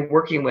business that you're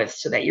working with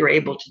so that you're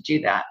able to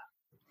do that.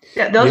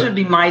 Those would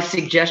be my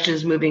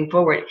suggestions moving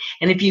forward.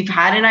 And if you've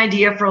had an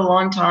idea for a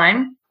long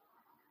time,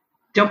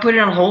 don't put it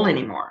on hold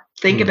anymore.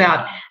 Think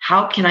about,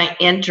 how can I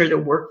enter the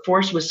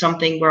workforce with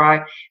something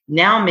where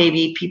now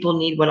maybe people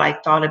need what I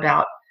thought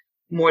about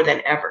more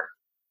than ever,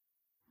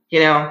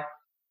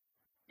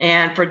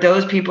 And for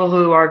those people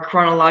who are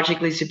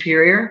chronologically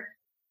superior,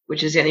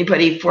 which is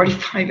anybody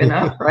 45 and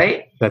up,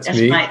 right? That's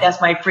me.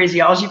 That's my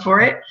phraseology for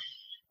it.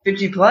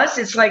 50 plus,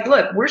 it's like,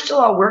 look, we're still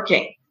all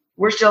working.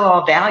 We're still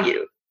all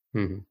valued.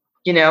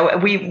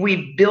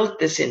 We've built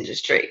this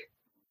industry.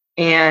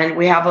 And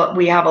we have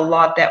a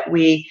lot that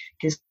we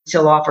can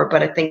still offer,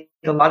 but I think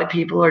a lot of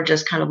people are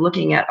just kind of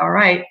looking at, all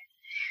right,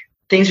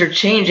 things are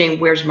changing.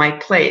 Where's my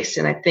place?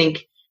 And I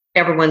think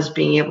everyone's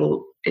being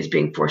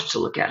forced to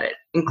look at it,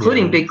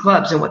 including big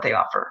clubs and what they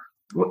offer.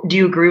 Do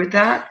you agree with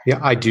that? Yeah,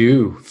 I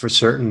do, for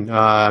certain.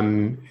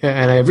 And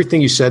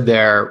everything you said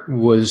there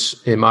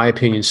was, in my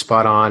opinion,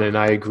 spot on, and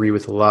I agree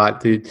with a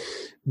lot.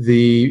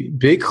 The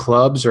big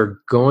clubs are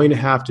going to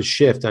have to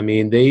shift. I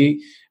mean,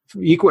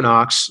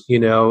 Equinox,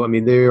 I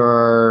mean, they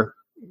are,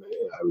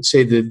 I would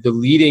say, the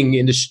leading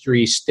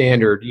industry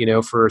standard,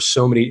 for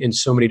in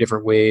so many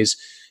different ways.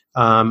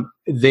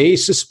 They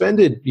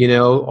suspended,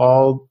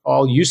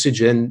 all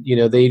usage, and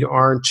they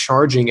aren't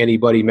charging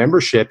anybody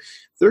membership.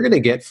 They're going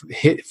to get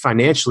hit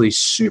financially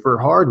super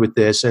hard with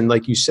this. And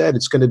like you said,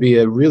 it's going to be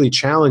a really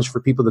challenge for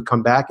people to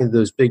come back into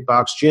those big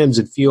box gyms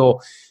and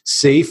feel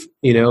safe,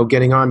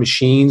 getting on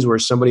machines where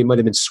somebody might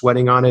have been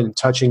sweating on it and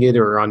touching it,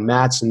 or on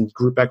mats and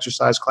group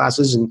exercise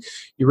classes. And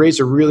you raised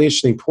a really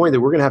interesting point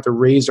that we're going to have to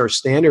raise our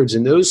standards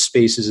in those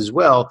spaces as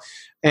well,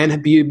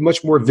 and be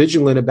much more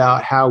vigilant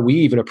about how we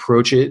even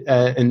approach it,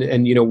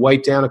 and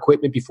wipe down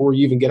equipment before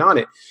you even get on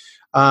it.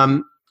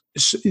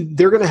 So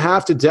they're going to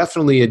have to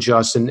definitely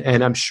adjust,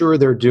 and I'm sure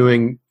they're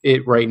doing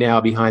it right now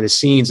behind the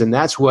scenes, and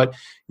that's what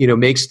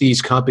makes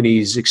these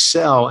companies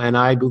excel. And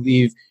I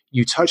believe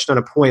you touched on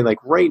a point, like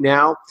right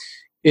now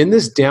in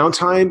this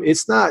downtime,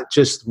 it's not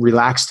just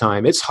relax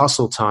time, it's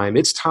hustle time.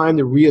 It's time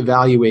to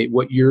reevaluate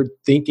what you're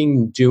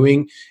thinking,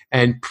 doing,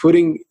 and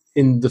putting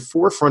in the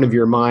forefront of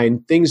your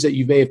mind things that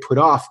you may have put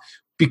off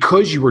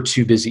because you were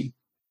too busy.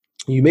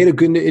 You made a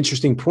good,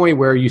 interesting point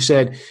where you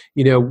said,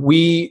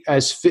 we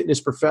as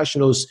fitness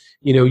professionals,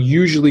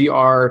 usually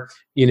are,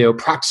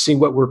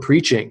 practicing what we're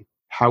preaching.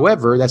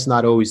 However, that's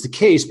not always the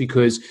case,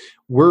 because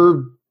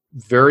we're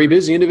very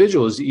busy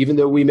individuals, even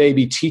though we may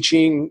be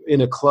teaching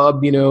in a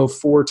club,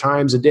 4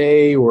 times a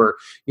day, or,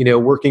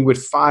 working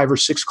with 5 or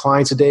 6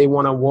 clients a day,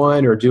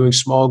 one-on-one, or doing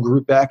small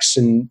group X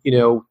and,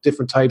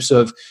 different types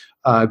of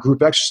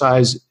group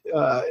exercise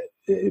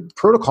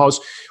protocols.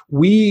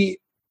 We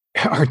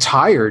are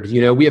tired.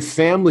 We have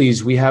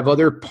families, we have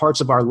other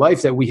parts of our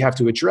life that we have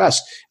to address.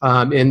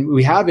 And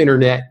we have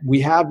internet, we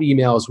have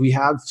emails, we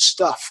have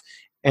stuff,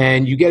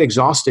 and you get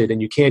exhausted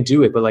and you can't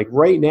do it. But like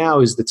right now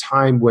is the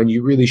time when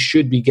you really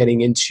should be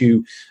getting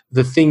into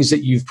the things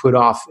that you've put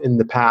off in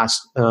the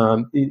past,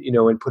 and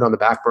put on the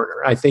back burner.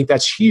 I think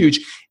that's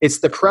huge. It's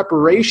the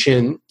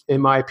preparation,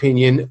 in my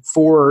opinion,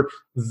 for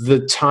the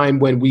time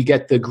when we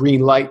get the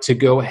green light to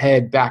go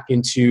ahead back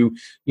into,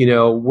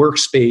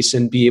 workspace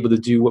and be able to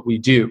do what we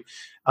do.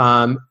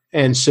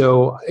 And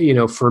so,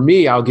 for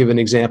me, I'll give an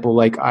example,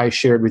 like I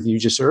shared with you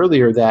just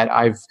earlier, that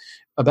I've,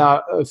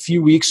 about a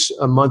few weeks,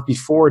 a month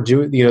before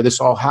this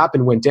all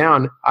happened, went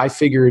down, I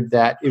figured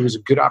that it was a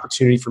good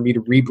opportunity for me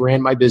to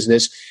rebrand my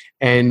business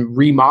and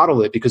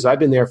remodel it, because I've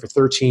been there for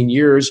 13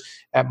 years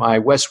at my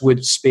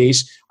Westwood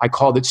space. I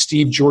called it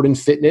Steve Jordan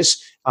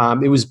Fitness.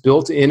 It was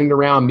built in and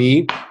around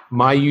me.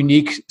 My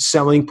unique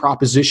selling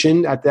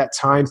proposition at that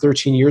time,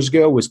 13 years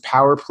ago, was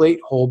Power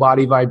Plate Whole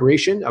Body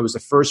Vibration. I was the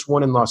first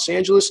one in Los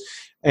Angeles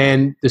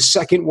and the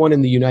second one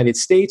in the United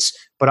States.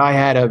 But I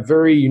had a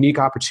very unique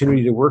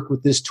opportunity to work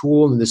with this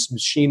tool and this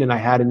machine, and I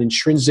had an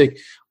intrinsic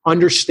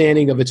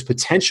understanding of its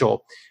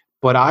potential.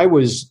 But I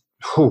was,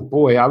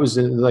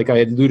 like I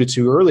had alluded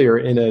to earlier,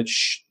 in a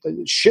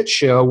shit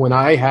show when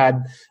I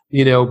had,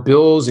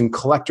 bills and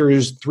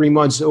collectors 3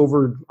 months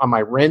over on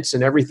my rents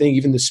and everything,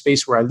 even the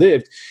space where I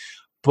lived.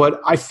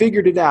 But I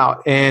figured it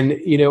out, and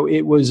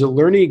it was a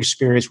learning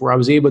experience where I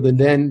was able to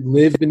then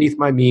live beneath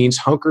my means,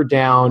 hunker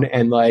down,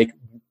 and like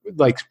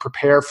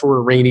prepare for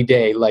a rainy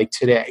day like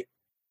today.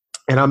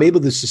 And I'm able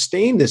to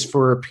sustain this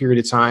for a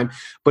period of time,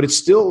 but it's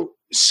still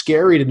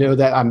scary to know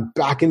that I'm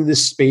back in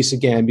this space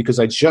again, because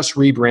I just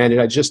rebranded.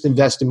 I just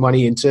invested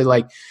money into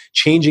like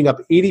changing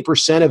up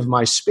 80% of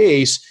my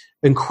space,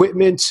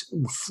 equipment,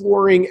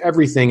 flooring,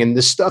 everything. And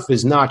this stuff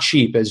is not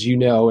cheap, as you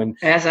know, and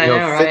as I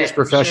know, fitness right?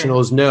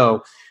 professionals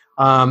know.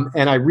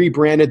 And I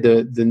rebranded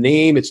the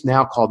name. It's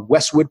now called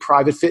Westwood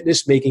Private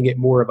Fitness, making it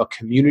more of a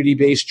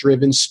community-based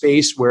driven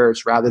space where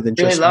it's rather than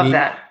just really love me.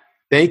 that.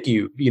 Thank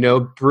you.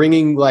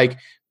 Bringing like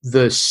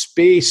the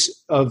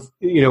space of,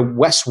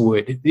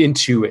 Westwood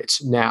into it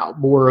now,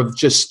 more of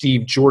just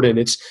Steve Jordan.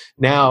 It's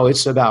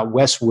about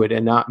Westwood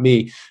and not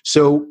me.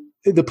 So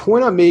the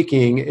point I'm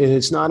making is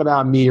it's not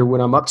about me or what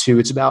I'm up to.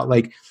 It's about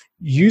like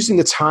using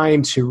the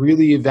time to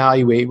really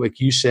evaluate, like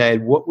you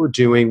said, what we're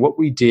doing, what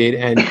we did,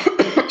 and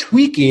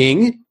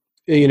tweaking,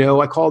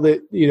 I called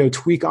it,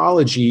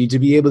 tweakology, to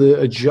be able to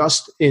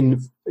adjust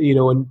in,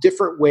 a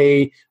different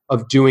way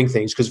of doing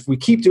things. Because if we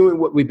keep doing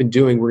what we've been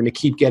doing, we're going to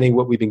keep getting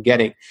what we've been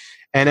getting.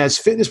 And as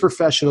fitness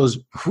professionals,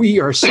 we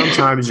are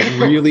sometimes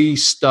really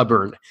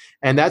stubborn.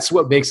 And that's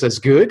what makes us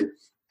good.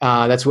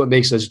 That's what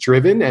makes us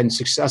driven and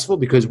successful,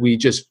 because we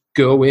just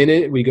go in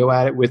it. We go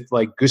at it with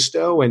like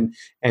gusto and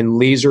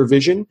laser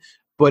vision.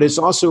 But it's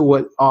also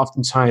what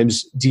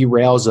oftentimes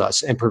derails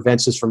us and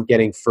prevents us from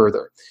getting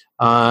further.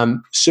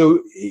 So,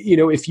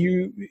 if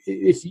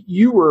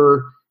you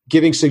were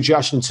giving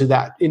suggestions to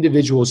that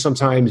individual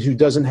sometimes who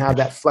doesn't have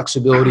that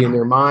flexibility in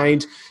their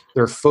mind,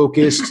 their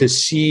focus to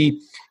see,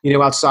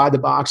 outside the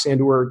box,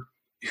 and or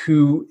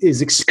who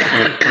is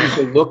expected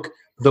to look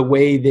the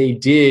way they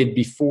did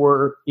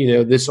before,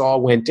 this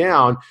all went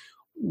down,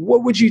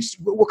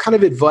 what kind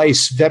of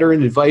advice,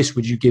 veteran advice,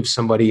 would you give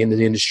somebody in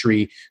the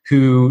industry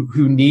who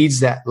needs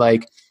that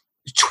like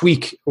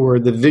tweak or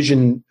the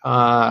vision,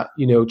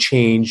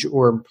 change,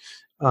 or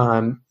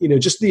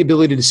just the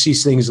ability to see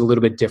things a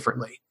little bit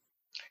differently?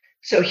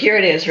 So here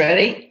it is.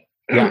 Ready?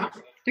 Yeah.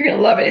 You're going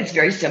to love it. It's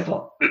very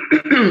simple.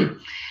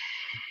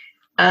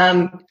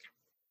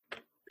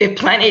 If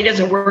plan A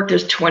doesn't work,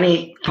 there's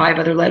 25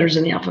 other letters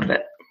in the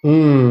alphabet.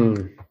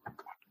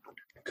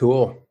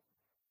 Cool.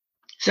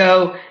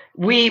 So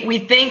we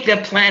think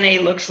that plan A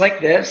looks like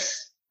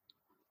this,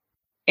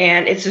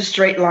 and it's a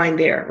straight line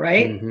there,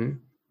 right? Mm-hmm.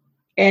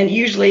 And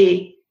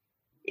usually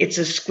it's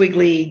a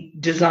squiggly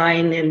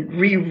design and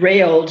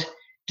re-railed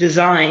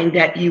design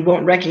that you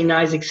won't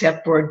recognize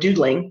except for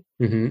doodling.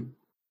 Mm-hmm.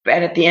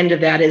 And at the end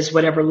of that is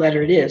whatever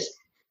letter it is.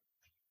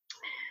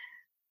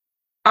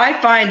 I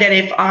find that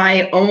if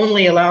I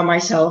only allow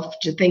myself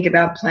to think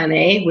about plan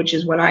A, which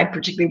is when I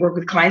particularly work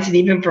with clients and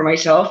even for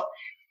myself,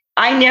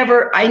 I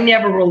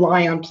never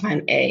rely on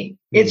plan A. Mm-hmm.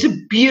 It's a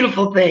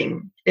beautiful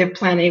thing if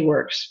plan A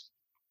works.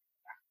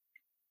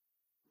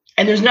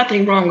 And there's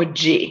nothing wrong with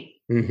G.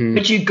 Mm-hmm.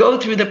 But you go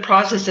through the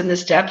process and the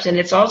steps, and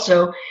it's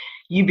also,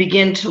 you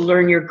begin to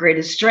learn your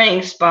greatest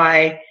strengths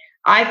by,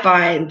 I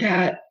find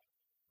that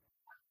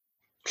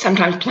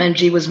sometimes plan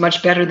G was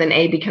much better than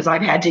A because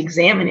I've had to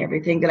examine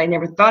everything that I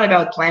never thought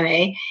about plan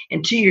A.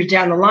 And 2 years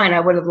down the line, I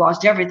would have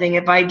lost everything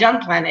if I had done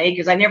plan A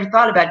because I never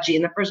thought about G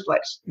in the first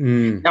place.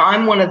 Now,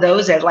 I'm one of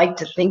those that like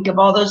to think of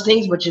all those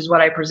things, which is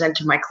what I present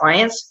to my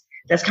clients.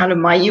 That's kind of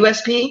my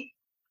USP,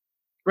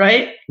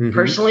 right? Mm-hmm.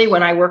 Personally,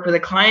 when I work with a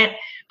client.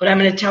 But I'm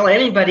going to tell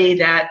anybody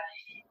that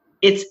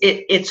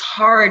it's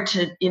hard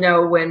to,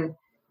 to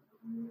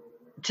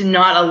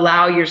not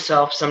allow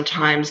yourself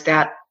sometimes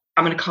that,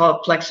 I'm going to call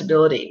it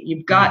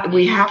flexibility.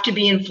 We have to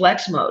be in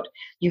flex mode.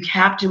 You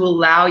have to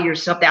allow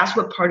yourself. That's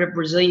what part of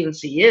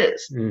resiliency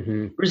is.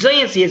 Mm-hmm.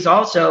 Resiliency is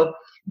also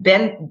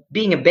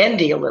being a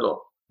bendy a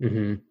little,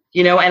 mm-hmm.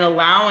 And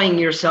allowing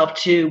yourself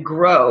to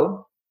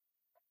grow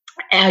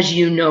as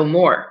you know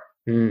more.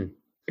 Mm.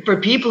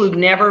 For people who've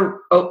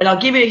never,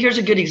 and here's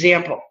a good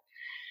example.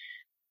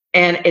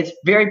 And it's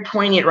very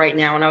poignant right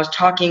now. And I was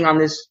talking on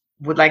this,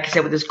 with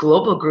this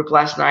global group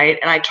last night,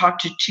 and I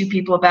talked to 2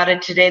 people about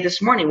it today,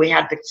 this morning. We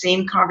had the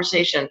same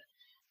conversation.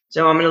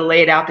 So I'm going to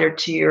lay it out there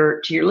to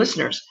your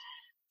listeners.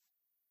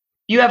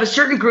 You have a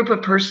certain group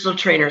of personal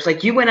trainers,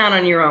 like you went out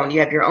on your own. You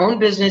have your own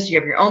business, you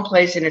have your own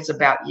place, and it's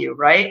about you,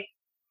 right?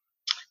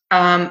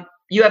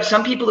 You have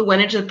some people who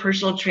went into the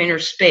personal trainer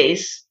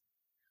space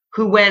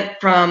who went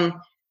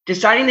from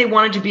deciding they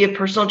wanted to be a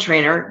personal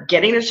trainer,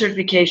 getting their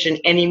certification,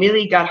 and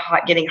immediately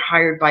getting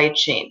hired by a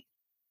chain.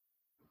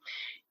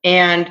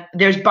 And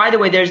by the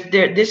way,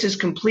 this is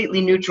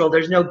completely neutral.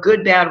 There's no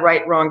good, bad,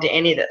 right, wrong to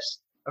any of this.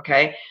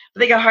 Okay. But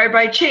they got hired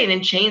by a chain,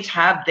 and chains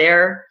have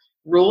their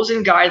rules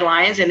and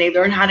guidelines, and they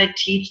learn how to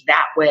teach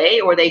that way,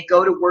 or they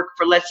go to work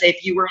for, let's say,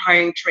 if you were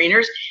hiring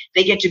trainers,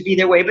 they get to be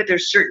their way, but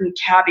there's certain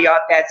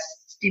caveat that's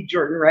Steve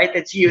Jordan, right?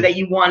 That's you, that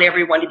you want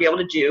everyone to be able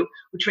to do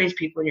who trains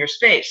people in your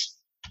space.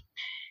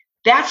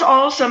 That's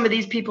all some of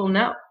these people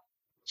know.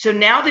 So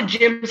now the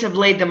gyms have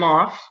laid them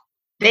off.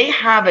 They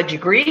have a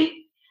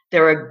degree.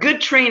 They're a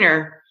good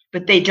trainer,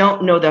 but they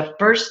don't know the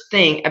first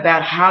thing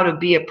about how to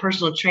be a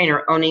personal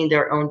trainer owning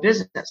their own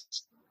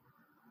business.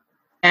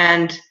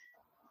 And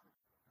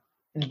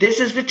this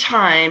is the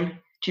time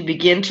to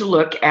begin to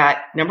look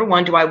at, number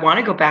one, do I want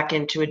to go back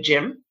into a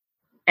gym?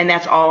 And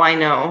that's all I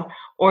know.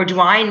 Or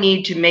do I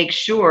need to make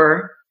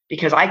sure,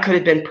 because I could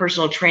have been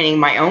personal training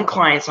my own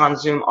clients on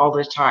Zoom all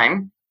the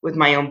time with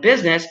my own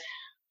business,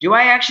 do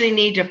I actually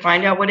need to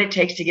find out what it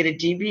takes to get a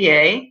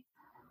DBA,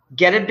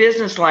 get a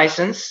business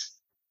license?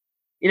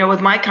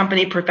 With my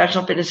company,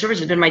 Professional Fitness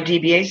Services, has been my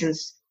DBA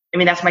since,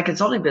 that's my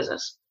consulting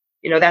business.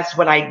 That's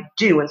what I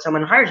do when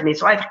someone hires me.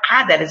 So I've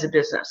had that as a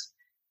business,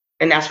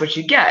 and that's what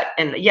you get.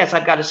 And yes,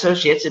 I've got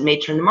associates that may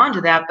turn them on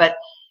to that, but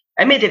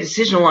I made the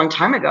decision a long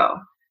time ago.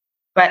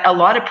 But a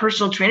lot of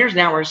personal trainers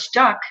now are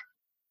stuck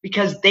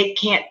because they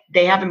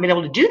haven't been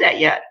able to do that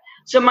yet.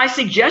 So my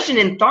suggestion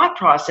and thought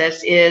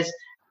process is,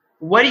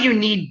 what do you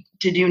need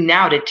to do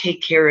now to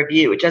take care of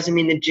you? It doesn't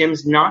mean the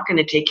gym's not going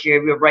to take care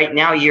of you. Right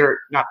now, you're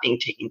not being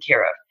taken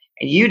care of.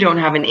 And you don't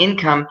have an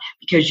income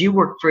because you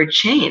work for a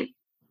chain.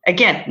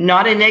 Again,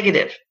 not a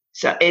negative.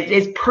 So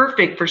it's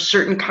perfect for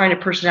certain kind of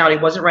personality.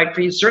 It wasn't right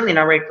for you. Certainly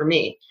not right for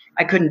me.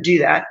 I couldn't do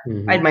that.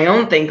 Mm-hmm. I had my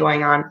own thing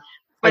going on.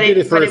 But I did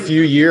it for a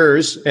few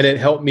years, and it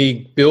helped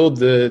me build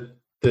the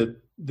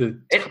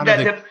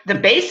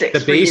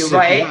basics for you,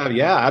 right?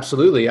 Yeah,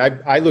 absolutely.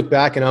 I look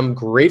back and I'm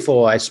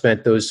grateful I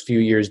spent those few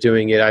years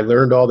doing it. I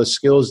learned all the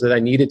skills that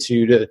I needed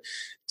to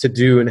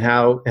do and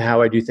how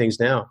I do things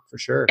now, for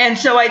sure. And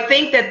so I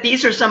think that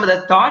these are some of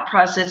the thought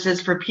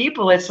processes for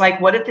people. It's like,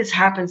 what if this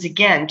happens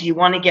again? Do you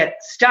want to get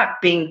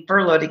stuck being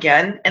furloughed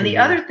again? And the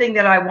other thing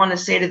that I want to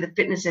say to the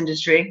fitness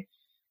industry,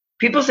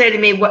 people say to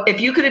me, "Well, if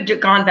you could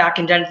have gone back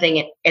and done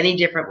anything any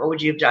different, what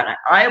would you have done?"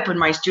 I opened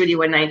my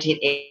studio in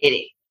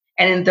 1980.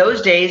 And in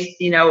those days,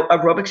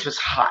 aerobics was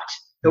hot.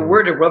 The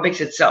word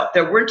aerobics itself,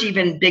 there weren't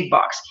even big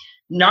box.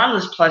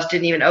 Nautilus Plus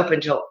didn't even open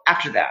until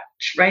after that,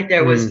 right?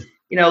 There was,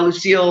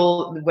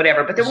 Lucille,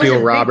 whatever, but there Lucille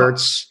wasn't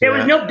Roberts. There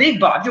was no big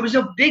box. There was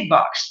no big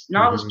box.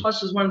 Nautilus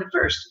Plus was one of the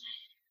first,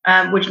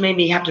 which made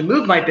me have to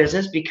move my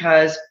business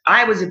because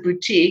I was a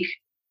boutique.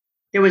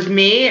 There was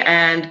me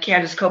and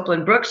Candace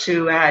Copeland Brooks,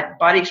 who had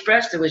Body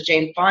Express. There was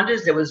Jane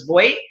Fonda's. There was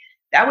Voight.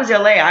 That was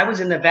LA. I was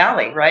in the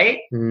Valley, right?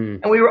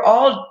 And we were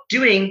all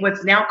doing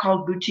what's now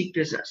called boutique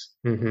business.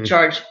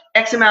 Charge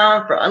X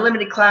amount for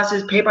unlimited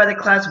classes, pay by the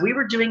class. We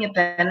were doing it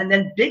then, and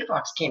then Big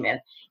Box came in,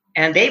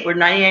 and they were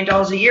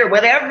 $99 a year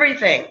with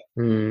everything.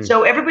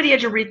 So everybody had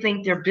to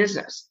rethink their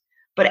business.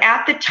 But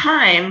at the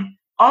time,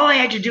 all I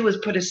had to do was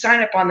put a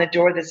sign up on the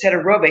door that said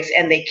aerobics,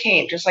 and they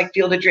came, just like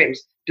Field of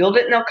Dreams. Build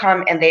it and they'll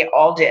come, and they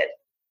all did.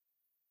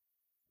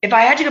 If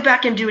I had to go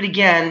back and do it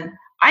again,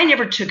 I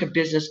never took a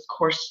business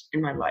course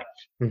in my life.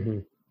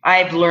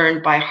 I've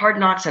learned by hard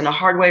knocks and the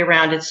hard way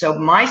around it. So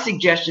my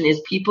suggestion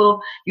is,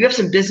 people, you have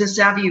some business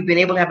savvy, you've been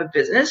able to have a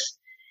business,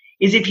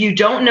 is if you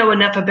don't know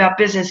enough about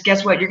business,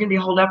 guess what? You're going to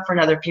be holed up for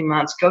another few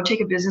months. Go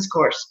take a business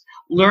course.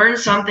 Learn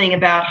something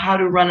about how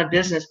to run a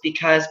business,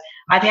 because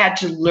I've had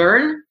to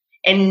learn.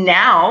 And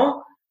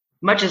now,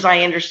 much as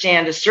I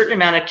understand a certain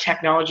amount of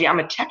technology, I'm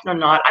a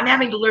technonaut, I'm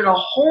having to learn a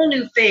whole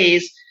new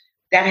phase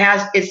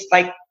that it's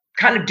like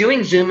kind of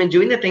doing Zoom and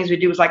doing the things we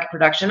do is like a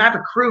production. I have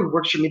a crew who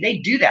works for me. They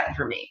do that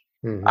for me.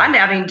 I'm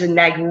having to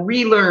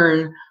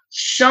relearn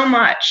so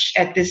much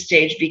at this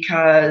stage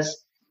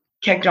because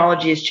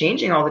technology is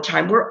changing all the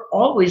time. We're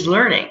always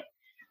learning.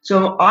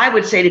 So I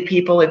would say to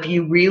people, if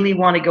you really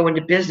want to go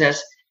into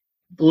business,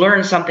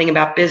 learn something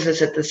about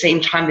business at the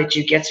same time that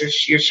you get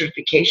your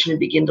certification and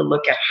begin to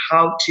look at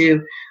how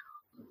to,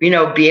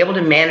 be able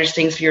to manage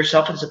things for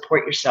yourself and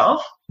support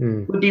yourself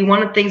would be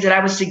one of the things that I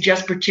would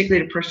suggest,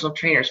 particularly to personal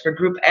trainers. For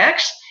Group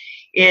X,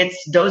 it's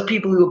those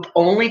people who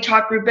only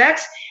taught Group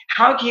X.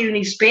 How can you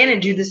expand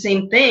and do the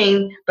same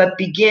thing, but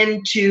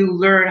begin to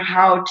learn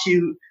how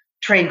to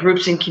train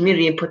groups and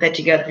community and put that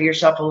together for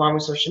yourself along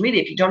with social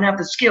media? If you don't have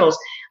the skills,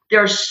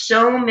 there are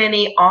so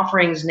many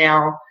offerings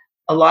now.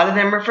 A lot of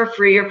them are for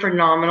free or for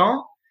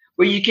nominal,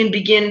 where you can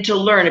begin to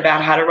learn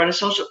about how to run a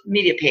social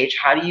media page.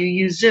 How do you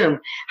use Zoom?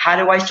 How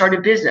do I start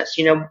a business?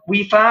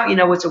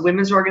 WIFA, it's a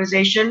women's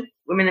organization,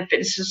 Women in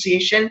Fitness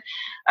Association,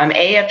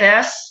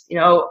 AFS,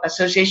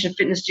 Association of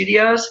Fitness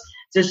Studios.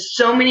 There's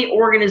so many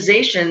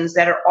organizations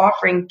that are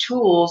offering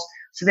tools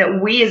so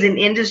that we as an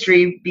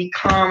industry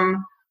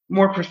become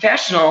more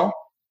professional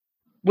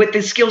with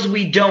the skills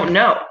we don't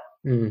know.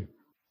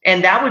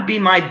 And that would be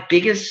my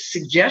biggest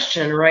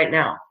suggestion right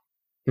now.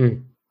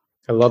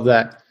 I love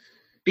that.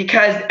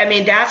 Because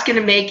that's going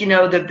to make,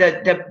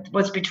 the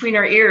what's between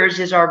our ears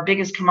is our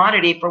biggest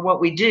commodity for what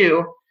we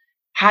do.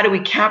 How do we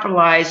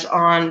capitalize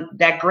on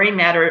that gray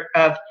matter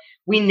of,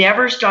 we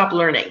never stop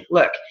learning?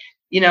 Look,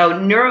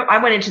 I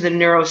went into the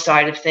neuro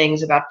side of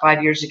things about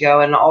 5 years ago,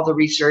 and all the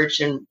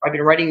research, and I've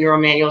been writing neuro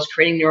manuals,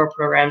 creating neuro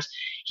programs.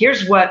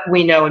 Here's what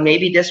we know, and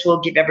maybe this will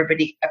give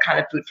everybody a kind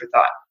of food for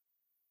thought,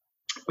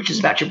 which is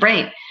about your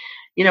brain.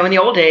 In the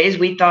old days,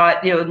 we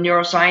thought,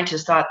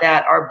 neuroscientists thought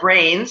that our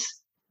brains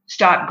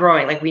stopped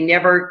growing. Like, we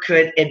never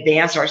could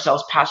advance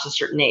ourselves past a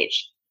certain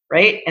age,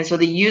 right? And so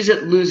the use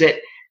it, lose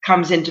it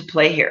comes into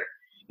play here.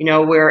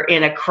 We're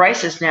in a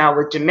crisis now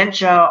with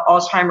dementia,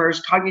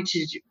 Alzheimer's,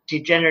 cognitive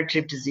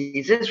degenerative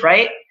diseases,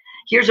 right?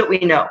 Here's what we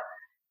know.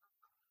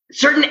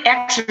 Certain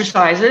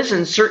exercises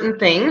and certain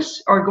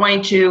things are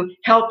going to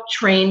help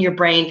train your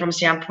brain from a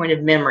standpoint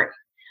of memory.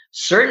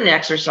 Certain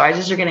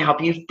exercises are going to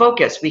help you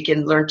focus. We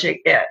can learn to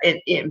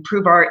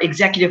improve our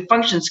executive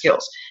function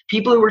skills.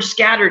 People who are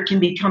scattered can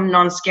become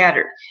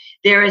non-scattered.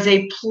 There is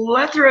a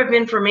plethora of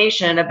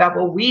information about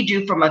what we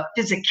do from a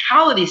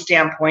physicality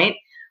standpoint.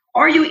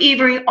 Are you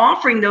even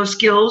offering those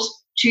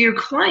skills to your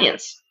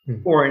clients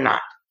or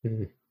not?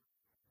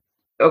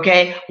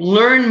 Okay,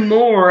 learn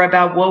more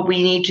about what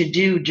we need to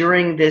do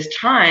during this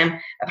time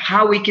of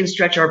how we can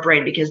stretch our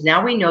brain, because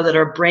now we know that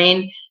our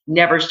brain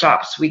never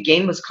stops. We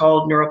gain what's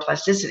called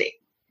neuroplasticity.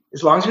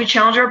 As long as we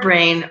challenge our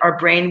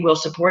brain will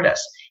support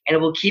us, and it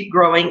will keep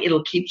growing,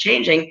 it'll keep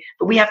changing,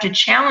 but we have to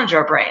challenge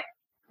our brain.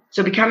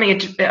 So becoming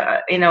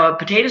a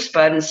potato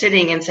spud and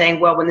sitting and saying,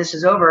 well, when this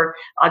is over,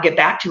 I'll get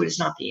back to it, is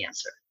not the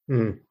answer.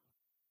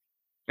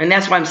 And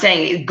that's why I'm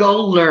saying,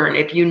 go learn.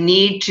 If you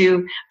need to,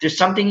 if there's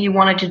something you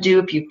wanted to do,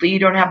 if you feel you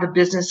don't have the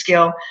business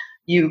skill,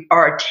 you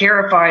are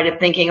terrified of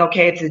thinking,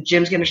 okay, if the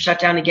gym's going to shut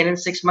down again in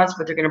 6 months,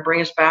 but they're going to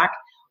bring us back,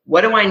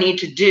 what do I need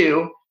to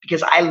do?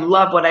 Because I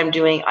love what I'm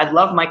doing. I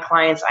love my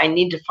clients. I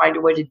need to find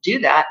a way to do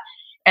that.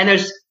 And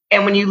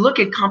when you look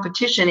at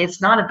competition, it's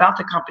not about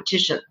the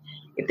competition.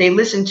 If they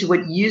listen to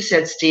what you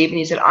said, Steve, and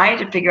you said, I had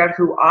to figure out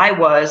who I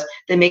was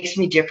that makes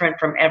me different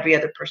from every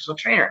other personal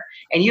trainer.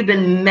 And you've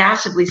been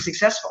massively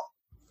successful,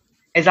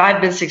 as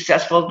I've been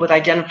successful with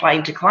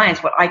identifying to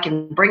clients what I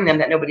can bring them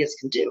that nobody else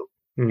can do.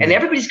 And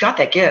everybody's got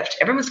that gift.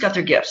 Everyone's got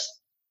their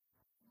gifts.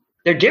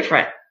 They're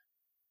different,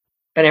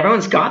 but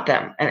everyone's got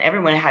them. And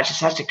everyone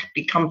just has to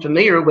become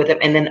familiar with it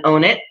and then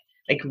own it,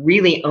 like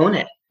really own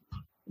it.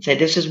 And say,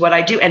 this is what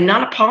I do, and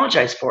not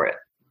apologize for it.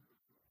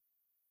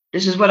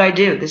 This is what I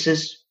do. This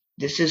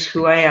is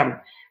who I am.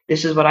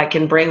 This is what I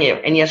can bring you.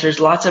 And yes, there's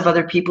lots of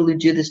other people who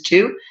do this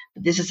too,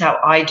 but this is how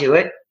I do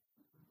it.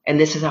 And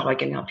this is how I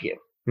can help you.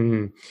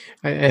 Mm-hmm.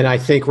 And I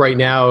think right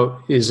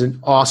now is an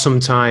awesome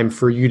time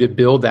for you to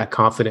build that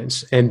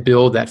confidence and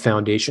build that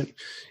foundation.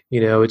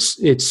 You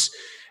just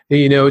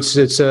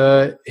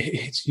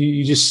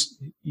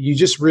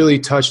really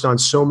touched on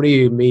so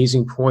many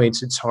amazing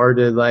points. It's hard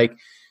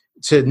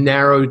to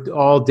narrow it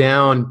all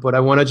down, but I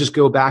want to just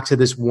go back to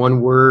this one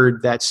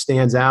word that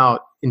stands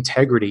out: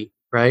 integrity,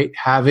 right?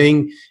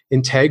 Having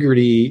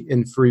integrity,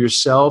 and for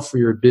yourself, for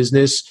your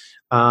business,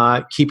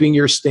 keeping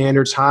your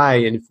standards high.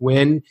 And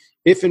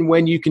if and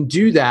when you can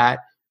do that,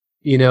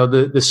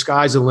 the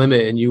sky's the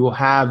limit, and you will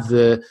have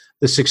the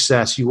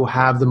success, you will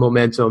have the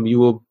momentum, you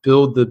will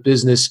build the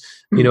business,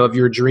 of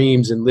your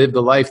dreams, and live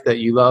the life that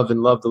you love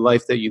and love the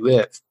life that you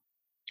live.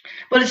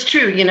 Well, it's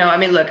true.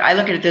 Look, I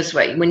look at it this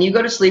way. When you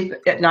go to sleep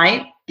at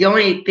night, the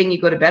only thing you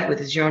go to bed with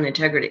is your own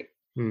integrity.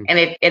 And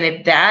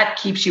if that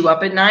keeps you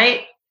up at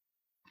night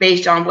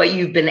based on what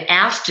you've been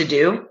asked to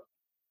do,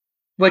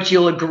 what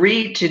you'll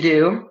agree to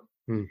do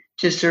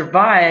to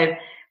survive,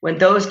 when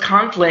those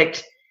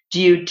conflict,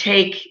 do you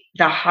take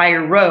the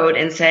higher road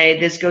and say,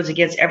 this goes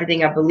against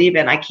everything I believe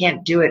in? I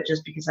can't do it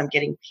just because I'm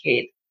getting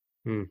paid.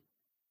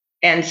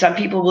 And some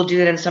people will do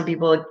that and some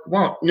people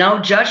won't. No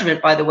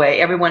judgment, by the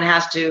way. Everyone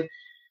has to,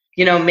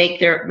 make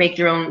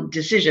their own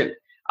decision.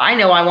 I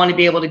know I want to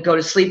be able to go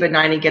to sleep at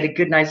night and get a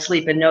good night's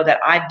sleep and know that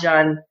I've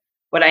done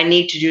what I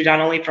need to do, not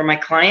only for my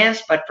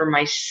clients, but for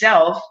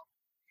myself.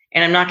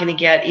 And I'm not going to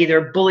get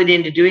either bullied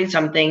into doing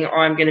something, or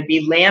I'm going to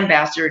be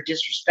lambasted or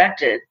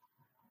disrespected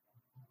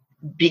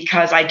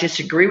because I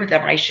disagree with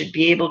them. I should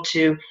be able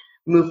to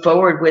move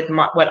forward with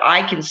what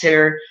I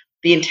consider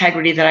the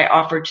integrity that I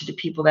offer to the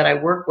people that I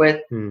work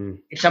with.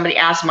 If somebody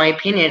asks my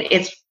opinion,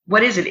 it's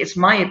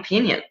my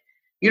opinion.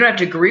 You don't have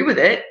to agree with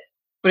it,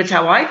 but it's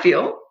how I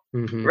feel,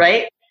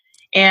 right?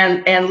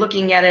 And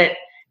looking at it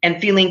and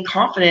feeling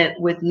confident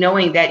with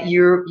knowing that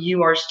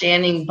you are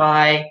standing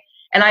by,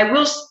 and I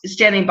will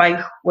standing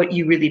by what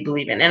you really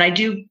believe in. And I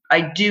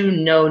do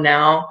know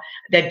now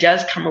that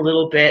does come a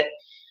little bit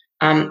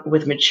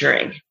with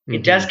maturing.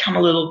 It does come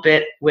a little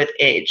bit with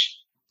age.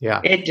 Yeah,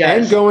 it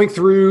does. And going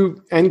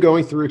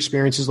through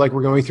experiences like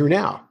we're going through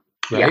now,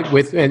 right?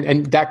 Yeah.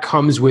 And that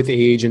comes with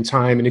age and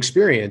time and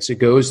experience. You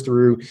go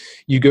through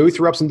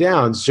ups and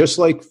downs, just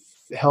like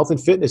health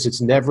and fitness. It's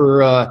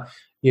never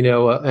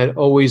an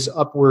always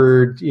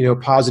upward,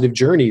 positive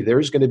journey.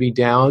 There's going to be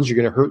downs. You're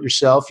going to hurt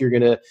yourself. You're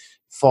going to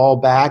fall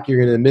back. You're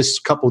going to miss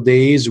a couple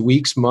days,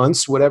 weeks,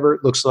 months, whatever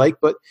it looks like.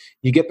 But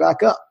you get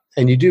back up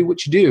and you do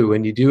what you do,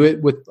 and you do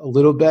it with a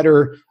little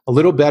better, with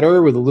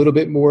a little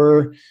bit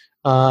more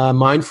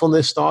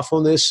mindfulness,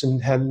 thoughtfulness,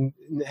 and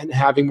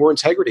having more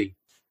integrity.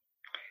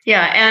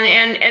 Yeah,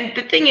 and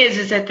the thing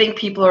is I think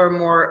people are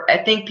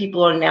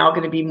now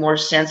going to be more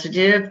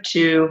sensitive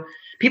to.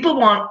 People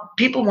want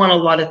a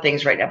lot of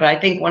things right now, but I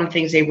think one of the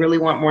things they really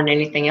want more than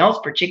anything else,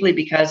 particularly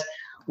because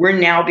we're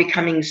now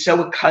becoming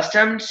so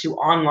accustomed to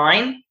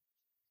online,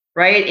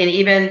 right? And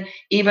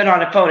even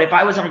on a phone, if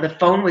I was on the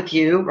phone with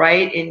you,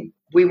 right, and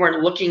we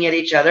weren't looking at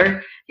each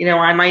other,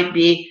 I might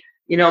be,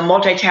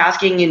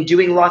 multitasking and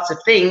doing lots of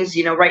things.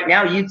 Right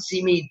now you'd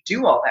see me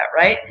do all that,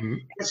 right?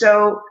 And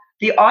so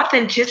the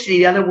authenticity,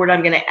 the other word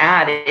I'm going to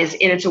add is,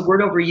 and it's a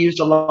word overused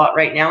a lot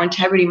right now.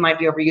 Integrity might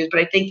be overused,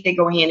 but I think they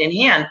go hand in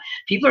hand.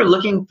 People are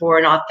looking for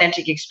an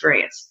authentic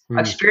experience.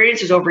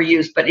 Experience is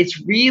overused, but it's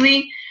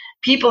really,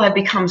 people have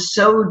become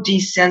so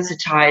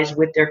desensitized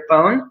with their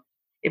phone.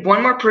 If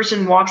one more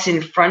person walks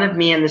in front of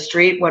me in the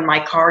street when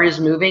my car is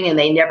moving and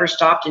they never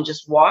stopped and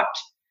just walked,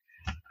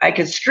 I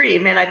could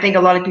scream. And I think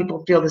a lot of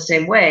people feel the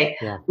same way.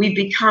 Yeah. We've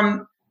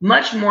become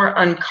much more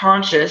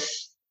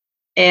unconscious,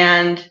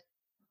 and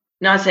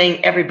not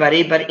saying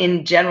everybody, but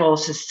in general,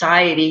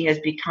 society has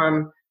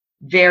become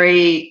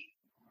very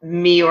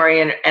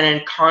me-oriented and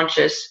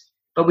unconscious,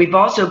 but we've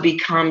also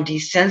become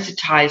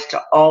desensitized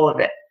to all of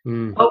it.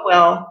 Oh,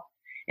 well.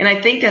 And I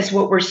think that's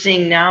what we're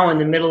seeing now in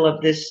the middle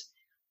of this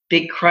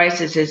big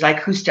crisis is like,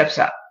 who steps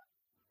up?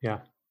 Yeah.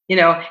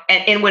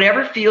 And in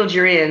whatever field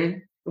you're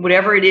in,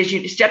 whatever it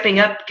is, stepping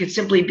up could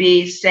simply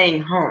be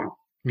staying home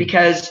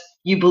because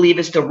you believe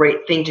it's the right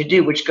thing to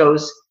do, which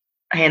goes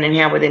hand in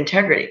hand with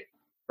integrity,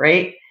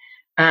 right?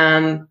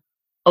 A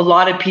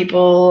lot of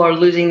people are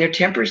losing their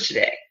tempers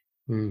today.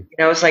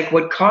 It's like,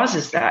 what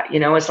causes that?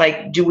 It's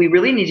like, do we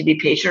really need to be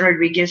patient, or do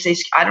we just say,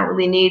 I don't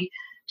really need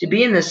to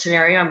be in this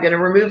scenario. I'm going to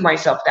remove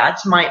myself.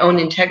 That's my own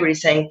integrity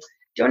saying,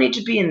 don't need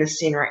to be in this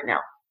scene right now.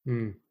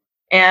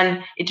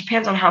 And it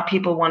depends on how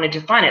people want to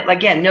define it.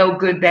 Again, no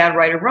good, bad,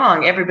 right, or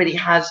wrong. Everybody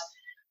has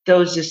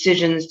those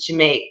decisions to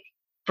make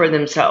for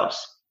themselves.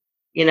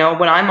 When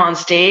I'm on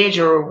stage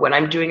or when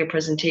I'm doing a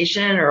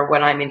presentation or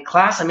when I'm in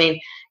class,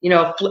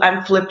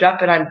 I'm flipped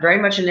up and I'm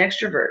very much an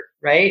extrovert,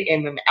 right?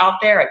 And I'm out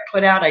there, I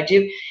put out, I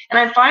do. And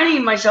I'm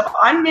finding myself,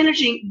 I'm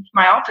managing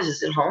my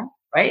offices at home,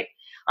 right?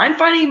 I'm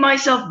finding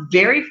myself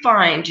very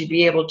fine to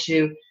be able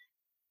to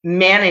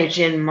manage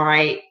in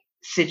my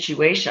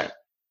situation.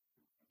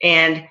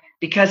 And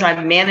because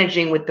I'm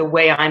managing with the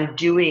way I'm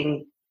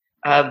doing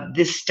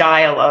this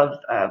style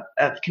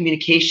of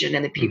communication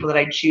and the people that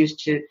I choose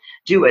to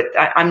do it,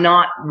 I'm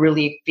not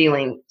really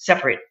feeling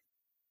separate.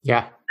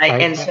 Yeah.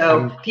 And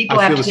so people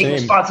I have feel to the take same.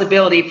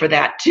 responsibility for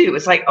that too.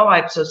 It's like, oh,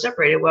 I'm so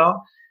separated.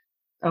 Well,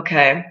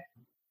 okay.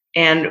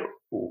 And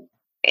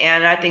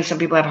I think some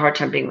people have a hard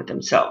time being with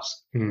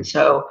themselves.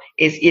 So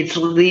it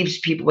leaves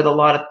people with a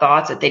lot of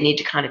thoughts that they need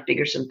to kind of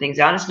figure some things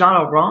out. It's not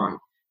all wrong.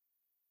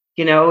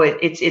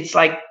 It's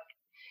like,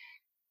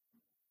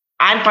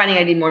 I'm finding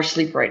I need more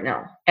sleep right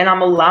now, and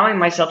I'm allowing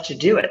myself to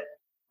do it.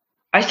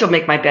 I still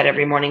make my bed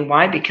every morning.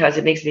 Why? Because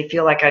it makes me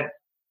feel like I've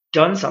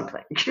done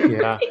something.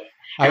 Yeah.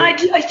 And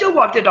I still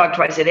walk the dog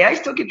twice a day. I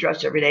still get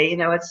dressed every day.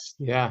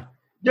 Yeah.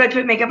 Do I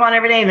put makeup on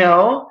every day?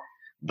 No.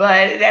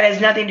 But that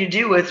has nothing to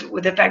do with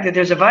the fact that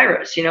there's a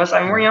virus, So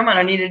I'm worrying, I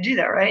don't need to do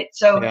that, right?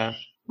 So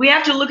we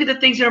have to look at the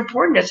things that are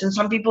important to us. And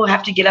some people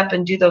have to get up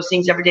and do those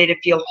things every day to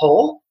feel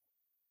whole,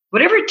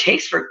 whatever it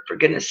takes, for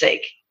goodness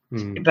sake.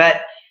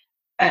 But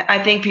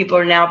I think people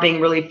are now being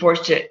really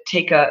forced to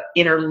take a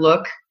inner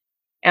look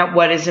at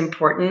what is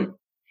important.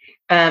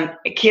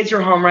 Kids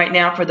are home right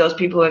now for those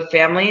people who have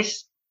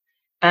families.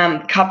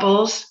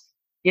 Couples,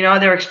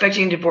 they're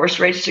expecting divorce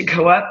rates to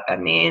go up. I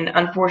mean,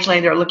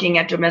 unfortunately, they're looking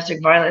at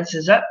domestic violence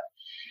is up.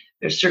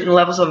 There's certain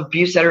levels of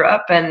abuse that are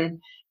up,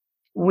 and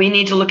we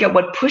need to look at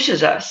what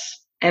pushes us.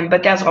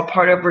 But that's all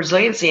part of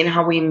resiliency and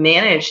how we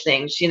manage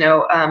things.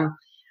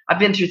 I've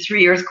been through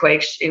 3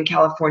 earthquakes in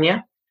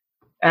California.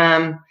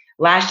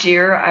 Last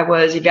year, I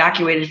was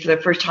evacuated for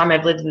the first time.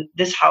 I've lived in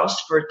this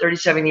house for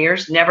 37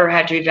 years, never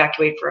had to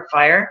evacuate for a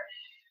fire,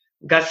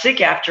 got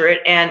sick after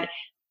it. And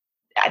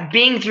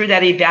being through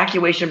that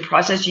evacuation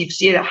process, you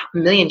see it a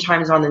million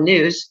times on the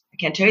news. I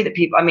can't tell you the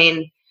people,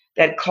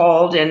 that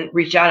called and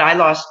reached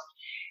out.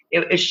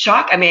 It was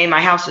shock.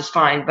 My house is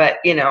fine, but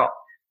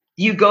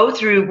you go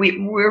through,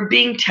 we're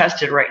being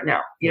tested right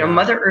now.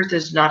 Mother Earth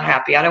is not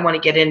happy. I don't want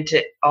to get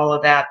into all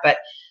of that, but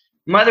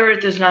Mother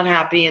Earth is not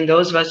happy. And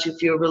those of us who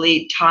feel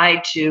really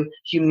tied to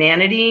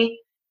humanity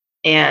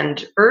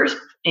and Earth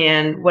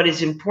and what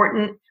is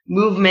important,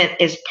 movement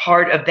is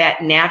part of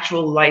that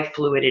natural life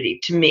fluidity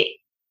to me.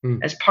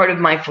 As part of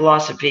my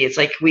philosophy, it's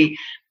like we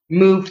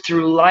move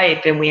through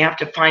life and we have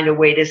to find a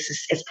way to,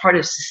 as part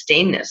of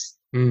sustainedness,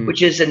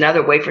 which is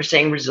another way for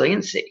saying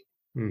resiliency.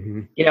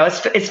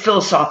 It's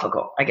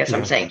philosophical, I guess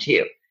I'm saying to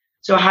you.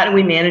 So how do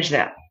we manage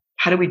that?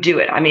 How do we do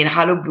it?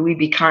 How do we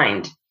be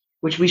kind,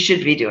 which we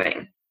should be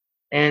doing,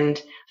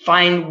 and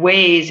find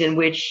ways in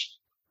which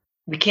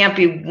we can't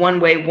be one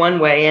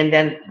way, and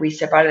then we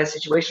step out of the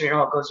situation and it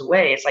all goes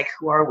away. It's like,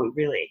 who are we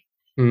really?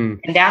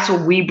 And that's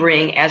what we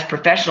bring as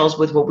professionals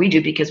with what we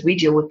do, because we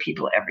deal with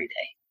people every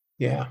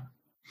day.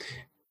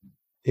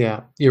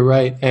 Yeah, you're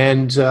right.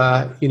 And,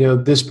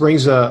 this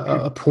brings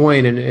a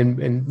point,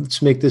 and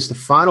let's make this the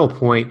final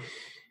point.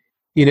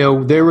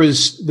 There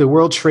was the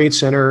World Trade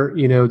Center,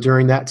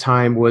 during that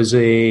time was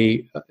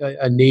a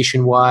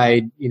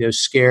nationwide,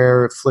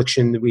 scare,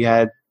 affliction that we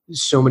had.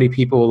 So many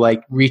people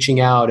like reaching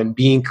out and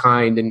being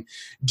kind and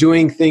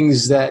doing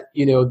things that,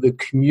 the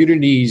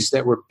communities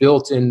that were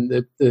built in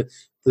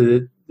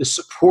the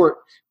support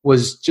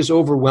was just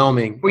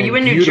overwhelming. Were you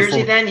in New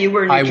Jersey then? You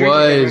were in New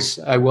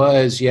Jersey? I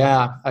was.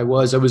 Yeah, I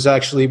was. I was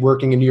actually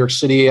working in New York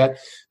City at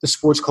the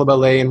Sports Club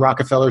LA in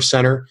Rockefeller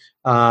Center.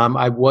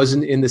 I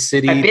wasn't in the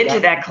city. I've been to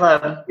that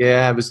club.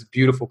 Yeah, it was a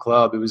beautiful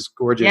club. It was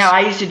gorgeous. Yeah,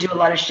 I used to do a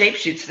lot of shape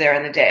shoots there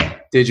in the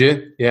day. Did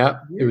you? Yeah,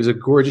 it was a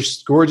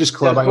gorgeous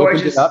club. I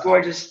opened it up.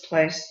 Gorgeous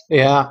place.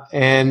 Yeah,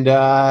 and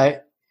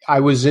I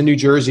was in New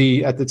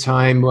Jersey at the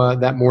time.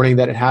 That morning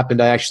that it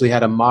happened, I actually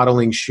had a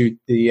modeling shoot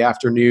the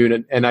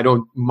afternoon, and I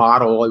don't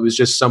model. It was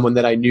just someone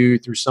that I knew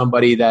through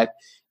somebody that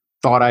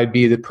thought I'd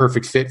be the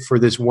perfect fit for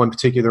this one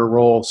particular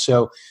role.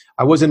 So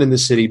I wasn't in the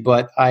city,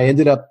 but I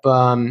ended up,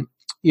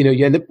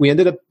 we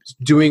ended up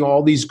doing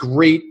all these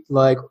great,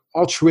 like,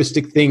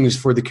 altruistic things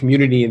for the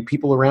community and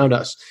people around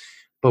us.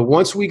 But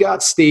once we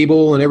got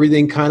stable and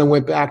everything kind of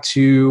went back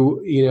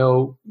to,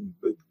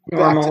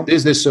 back to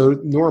business, so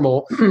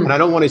normal. And I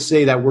don't want to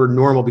say that word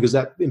normal because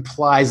that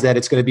implies that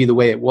it's going to be the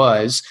way it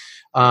was.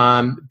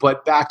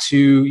 But back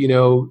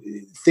to,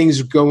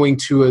 things going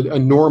to a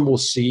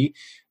normalcy,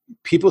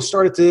 people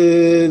started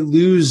to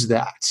lose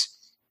that.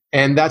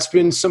 And that's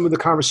been some of the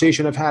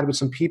conversation I've had with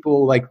some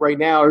people. Like right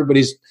now,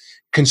 everybody's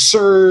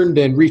concerned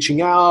and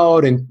reaching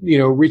out and,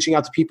 reaching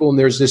out to people. And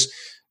there's this,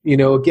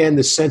 again,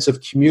 this sense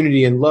of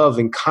community and love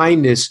and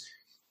kindness.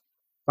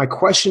 My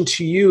question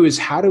to you is,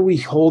 how do we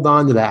hold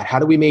on to that? How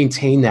do we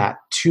maintain that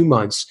 2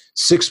 months,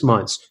 6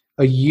 months,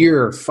 a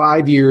year,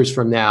 5 years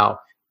from now,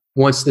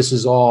 once this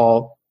has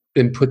all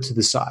been put to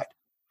the side?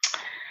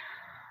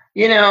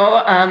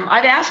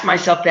 I've asked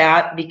myself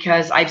that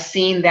because I've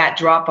seen that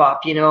drop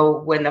off,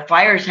 when the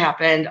fires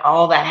happened,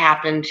 all that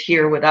happened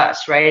here with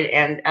us. Right.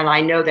 And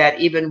I know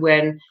that even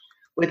with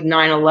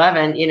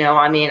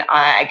 9/11,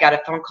 I got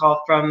a phone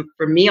call from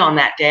me on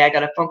that day. I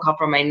got a phone call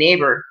from my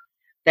neighbor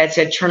that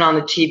said, turn on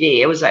the TV.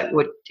 It was it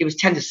was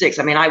 10 to 6.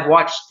 I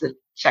watched the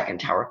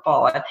second tower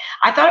fall.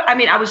 I thought,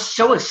 I was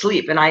so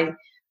asleep, and I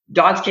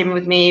dogs came in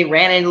with me,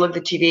 ran in to look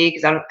at the TV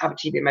because I don't have a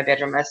TV in my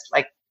bedroom. That's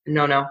like,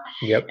 no.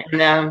 Yep. And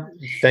No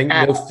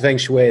feng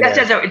shui.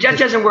 It just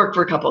doesn't work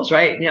for couples,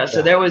 right?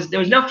 So there's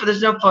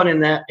no phone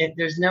in that.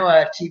 There's no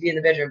TV in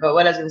the bedroom. But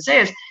what I was going to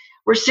say is,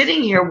 we're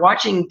sitting here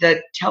watching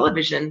the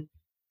television,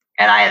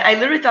 and I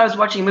literally thought I was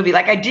watching a movie.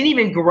 Like, I didn't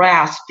even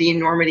grasp the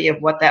enormity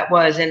of what that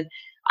was, and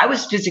I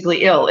was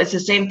physically ill. It's the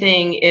same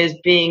thing as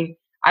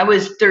I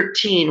was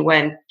 13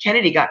 when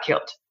Kennedy got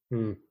killed.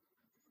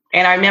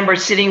 And I remember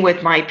sitting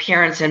with my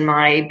parents and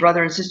my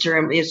brother and sister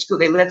in school.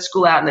 They let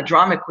school out, and the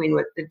drama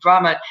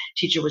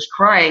teacher was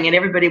crying, and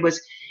everybody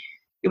was.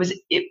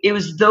 It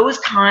was those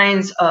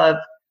kinds of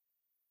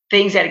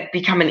things that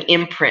become an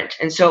imprint.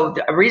 And so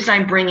the reason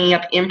I'm bringing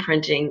up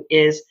imprinting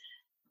is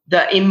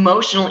the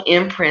emotional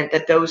imprint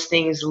that those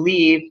things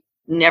leave.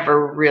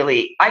 Never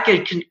really. I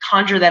could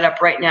conjure that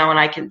up right now, and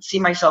I can see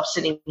myself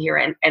sitting here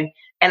and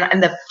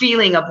the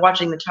feeling of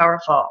watching the tower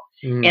fall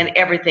and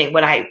everything.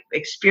 What I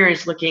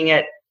experienced looking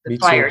at the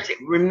fires,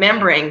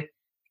 remembering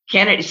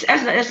Kennedy.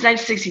 That's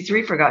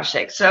 1963, for gosh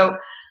sake. So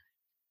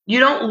you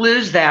don't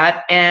lose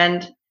that,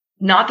 and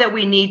not that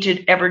we need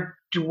to ever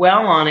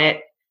dwell on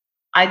it.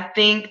 I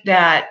think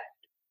that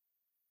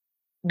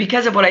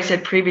because of what I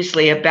said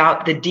previously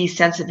about the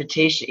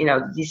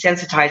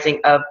desensitizing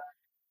of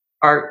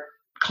our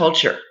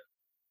culture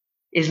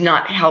is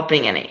not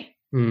helping any.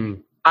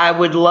 I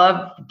would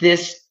love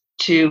this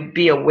to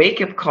be a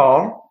wake-up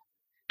call,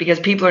 because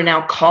people are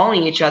now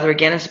calling each other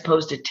again as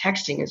opposed to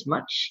texting as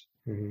much.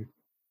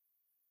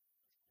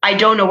 I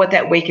don't know what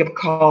that wake-up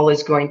call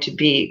is going to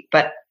be,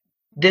 but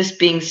this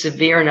being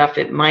severe enough,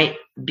 it might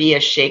be a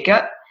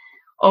shakeup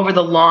over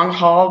the long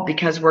haul,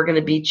 because we're going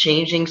to be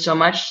changing so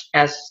much.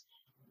 As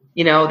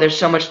you know, there's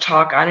so much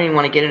talk. I don't even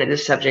want to get into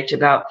this subject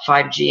about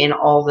 5G and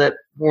all the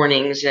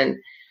warnings and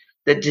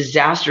the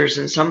disasters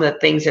and some of the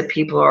things that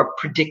people are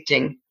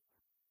predicting.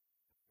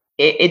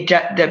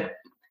 The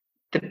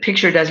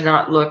picture does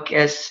not look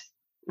as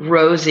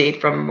rosy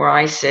from where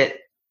I sit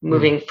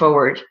moving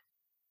forward.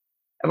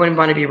 I wouldn't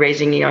want to be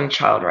raising a young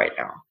child right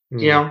now,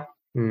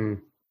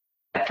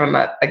 from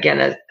a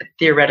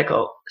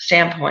theoretical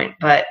standpoint.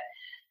 But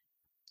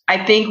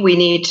I think we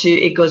need to,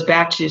 it goes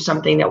back to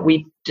something that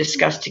we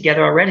discussed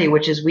together already,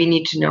 which is we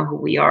need to know who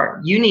we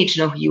are. You need to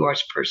know who you are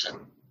as a person.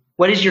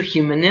 What is your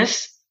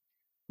humanness?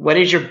 What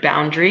is your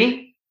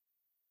boundary?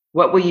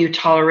 What will you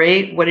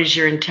tolerate? What is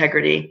your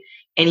integrity?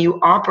 And you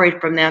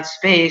operate from that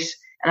space.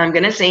 And I'm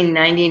going to say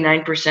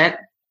 99%,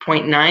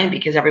 0.9,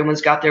 because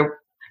everyone's got their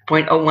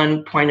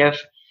 0.01 point of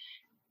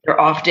their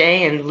off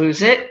day and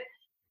lose it.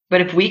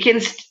 But if we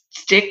can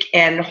stick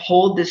and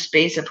hold the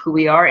space of who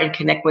we are and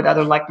connect with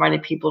other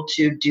like-minded people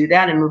to do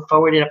that and move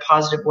forward in a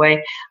positive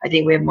way, I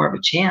think we have more of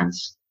a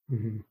chance.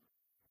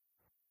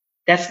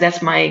 That's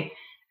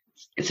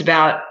it's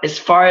about as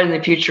far in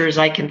the future as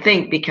I can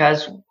think,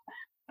 because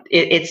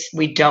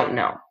we don't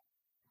know.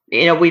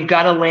 We've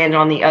got to land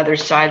on the other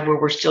side where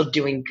we're still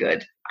doing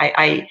good.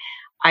 I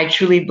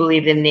truly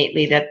believe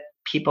innately that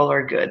people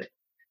are good.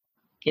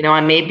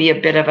 I may be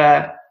a bit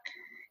of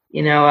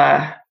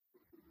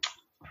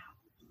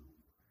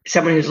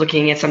someone who's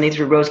looking at something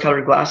through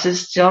rose-colored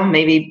glasses still.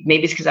 Maybe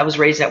it's because I was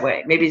raised that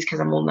way. Maybe it's because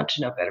I'm old enough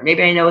to know better.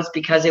 Maybe I know it's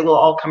because it will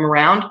all come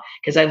around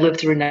because I've lived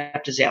through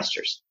enough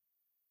disasters,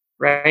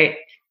 right?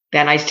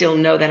 Then I still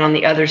know that on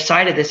the other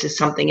side of this is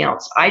something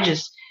else. I'm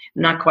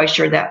not quite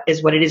sure that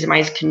is what it is. Am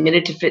I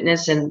committed to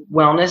fitness and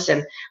wellness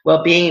and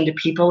well-being and to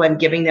people and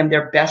giving them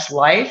their best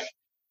life?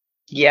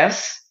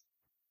 Yes.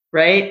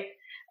 Right.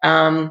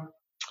 And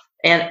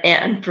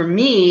for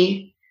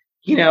me,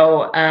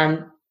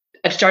 I've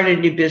started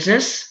a new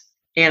business,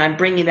 and I'm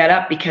bringing that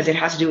up because it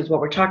has to do with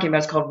what we're talking about.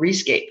 It's called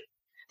Rescape.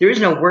 There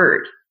is no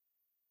word.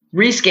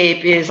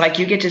 Rescape is like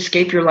you get to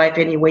escape your life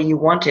any way you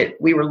want it.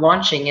 We were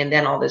launching, and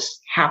then all this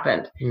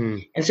happened.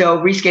 And so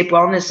Rescape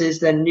Wellness is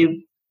the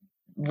new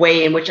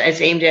way in which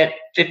it's aimed at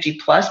 50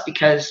 plus,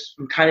 because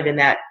I'm kind of in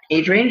that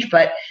age range.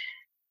 But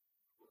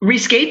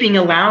rescaping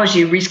allows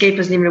you, rescape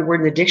isn't even a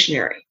word in the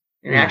dictionary.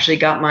 And I actually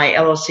got my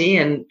LLC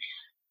and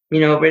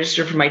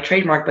register for my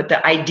trademark. But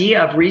the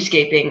idea of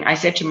rescaping, I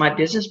said to my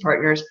business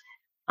partners,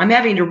 we're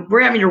having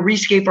to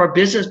rescape our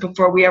business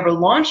before we ever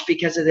launch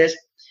because of this.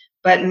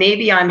 But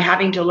maybe I'm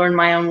having to learn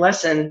my own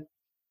lesson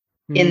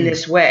in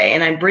this way.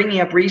 And I'm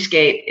bringing up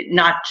rescape,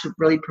 not to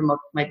really promote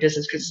my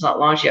business because it's not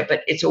launched yet,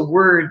 but it's a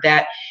word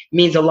that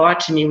means a lot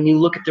to me when you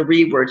look at the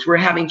rewords. We're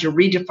having to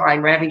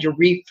redefine, we're having to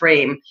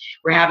reframe,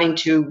 we're having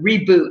to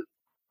reboot,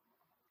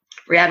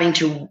 we're having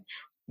to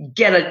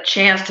get a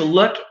chance to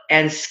look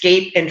and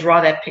escape and draw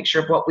that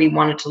picture of what we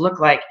want it to look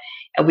like.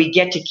 And we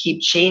get to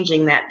keep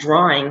changing that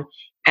drawing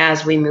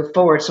as we move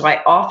forward. So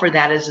I offer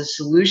that as a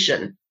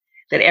solution,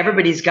 that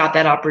everybody's got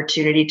that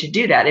opportunity to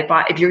do that.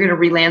 If you're going to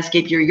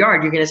re-landscape your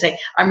yard, you're going to say,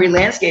 I'm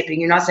re-landscaping.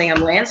 You're not saying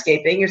I'm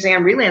landscaping. You're saying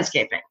I'm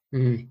re-landscaping.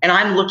 And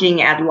I'm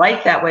looking at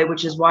life that way,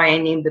 which is why I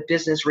named the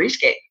business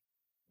Rescape.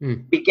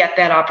 We get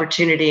that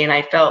opportunity. And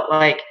I felt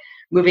like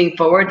moving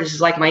forward, this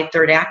is like my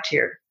third act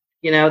here.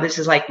 This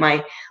is like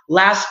my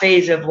last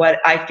phase of what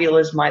I feel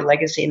is my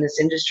legacy in this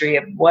industry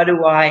of what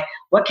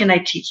can I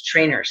teach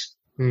trainers?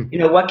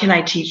 What can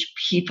I teach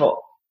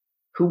people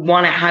who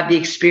want to have the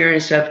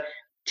experience of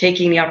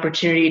taking the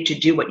opportunity to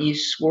do what you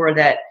swore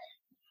that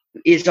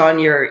is on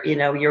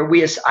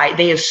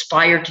they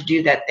aspire to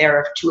do that.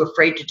 They're too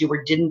afraid to do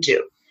or didn't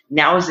do.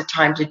 Now is the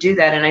time to do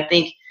that. And I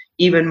think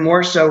even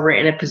more so, we're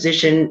in a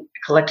position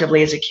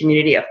collectively as a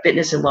community, a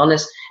fitness and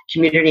wellness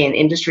community and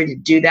industry, to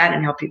do that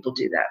and help people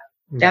do that.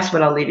 That's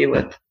what I'll leave you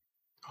with.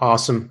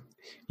 Awesome.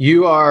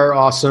 You are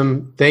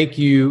awesome. Thank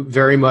you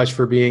very much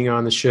for being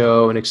on the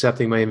show and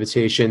accepting my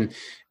invitation.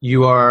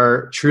 You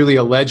are truly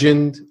a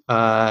legend.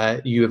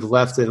 You have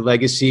left a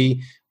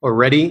legacy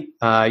already.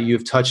 You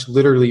have touched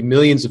literally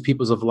millions of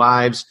people's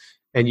lives,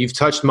 and you've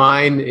touched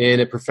mine in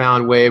a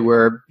profound way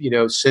where,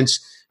 since,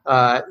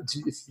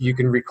 if you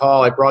can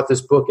recall, I brought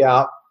this book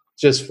out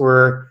just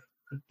for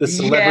the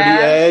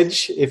Celebrity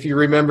Edge. If you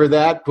remember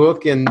that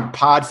book, and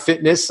Pod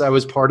Fitness, I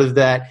was part of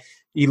that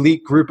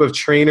elite group of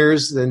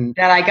trainers and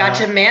that I got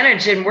to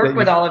manage and work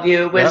with all of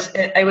you.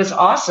 It was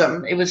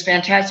awesome. It was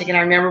fantastic. And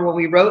I remember when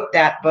we wrote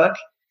that book,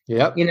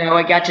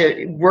 I got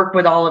to work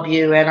with all of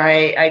you, and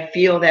I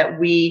feel that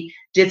we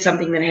did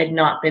something that had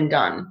not been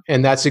done.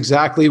 And that's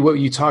exactly what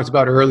you talked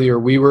about earlier.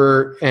 We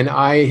were, and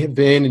I have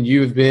been, and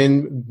you have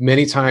been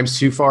many times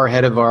too far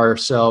ahead of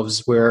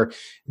ourselves, where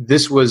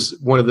this was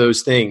one of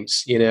those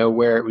things,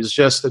 where it was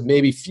just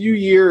maybe few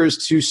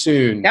years too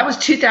soon. That was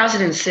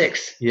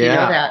 2006. Yeah. You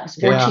know that? It was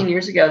 14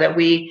 years ago that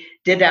we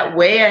did that,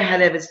 way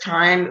ahead of its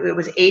time. It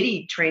was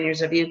 80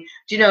 trainers of you.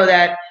 Do you know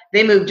that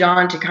they moved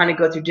on to kind of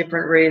go through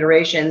different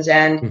reiterations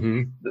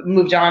and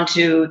moved on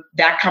to,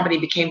 that company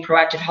became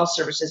Proactive Health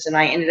Services. And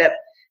I ended up,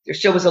 there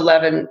still was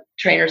 11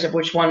 trainers, of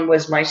which one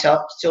was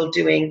myself, still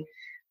doing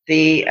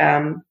the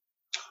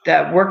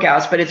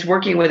workouts, but it's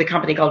working with a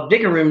company called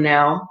Vigor Room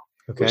now,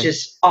 which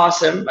is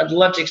awesome. I'd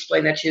love to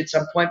explain that to you at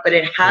some point, but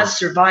it has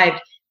survived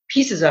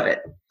pieces of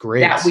it.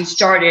 Great. That we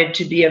started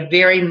to be a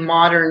very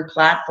modern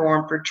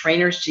platform for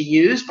trainers to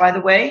use, by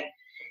the way,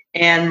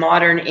 and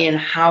modern in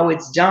how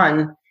it's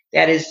done.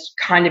 That has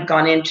kind of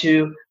gone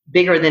into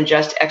bigger than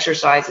just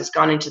exercise. It's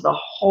gone into the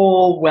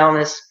whole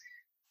wellness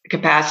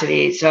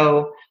capacity.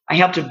 So I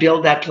helped to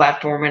build that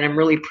platform, and I'm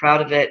really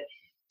proud of it.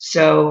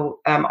 So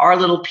our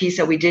little piece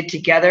that we did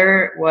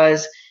together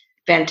was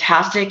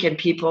fantastic. And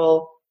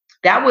people,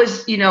 that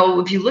was,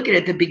 if you look at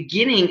it, the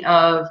beginning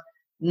of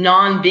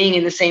non-being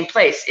in the same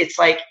place. It's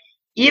like,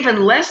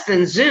 even less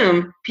than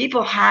Zoom,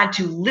 people had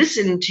to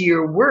listen to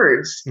your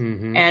words,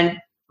 and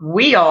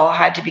we all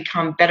had to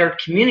become better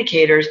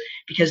communicators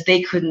because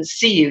they couldn't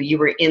see you. You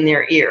were in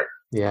their ear.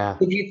 Yeah.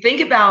 If you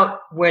think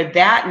about where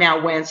that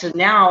now went, so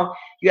now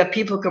you have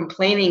people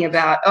complaining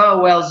about,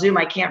 oh, well, Zoom,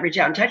 I can't reach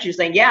out and touch you.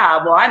 Saying,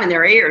 yeah, well, I'm in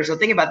their ear. So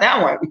think about that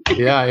one.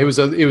 Yeah, it was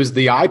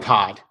the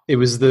iPod. It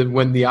was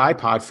when the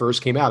iPod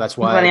first came out. That's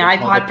why when the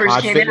iPod first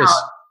came out.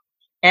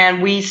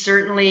 And we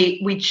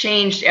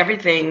changed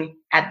everything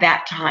at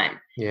that time.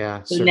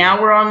 Yeah. So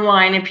now we're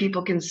online and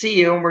people can see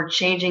you, and we're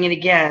changing it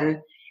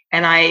again.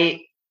 And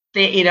I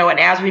think, and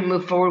as we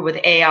move forward with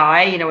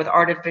AI, with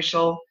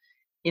artificial,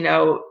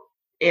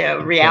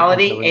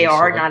 reality,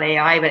 AR, not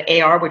AI, but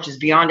AR, which is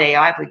beyond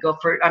AI. If we go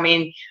for it,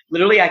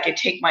 literally I could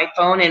take my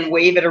phone and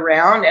wave it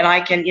around, and I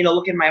can,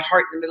 look in my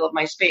heart in the middle of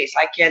my space.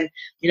 I can,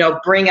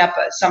 bring up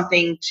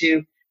something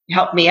to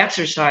help me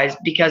exercise,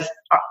 because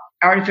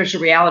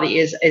artificial reality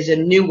is a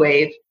new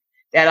wave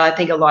that I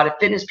think a lot of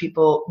fitness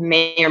people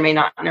may or may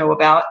not know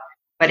about,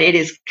 but it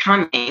is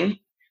coming.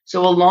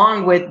 So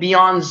along with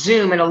beyond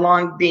Zoom and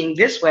along being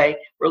this way,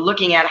 we're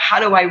looking at, how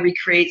do I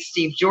recreate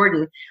Steve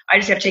Jordan? I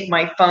just have to take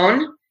my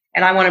phone,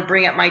 and I want to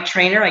bring up my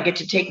trainer. I get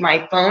to take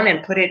my phone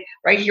and put it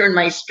right here in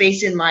my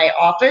space in my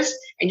office,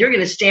 and you're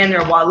going to stand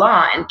there,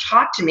 voila, and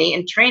talk to me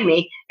and train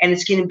me, and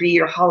it's going to be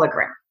your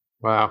hologram.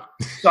 Wow.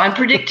 So I'm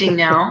predicting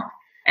now,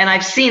 and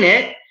I've seen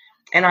it,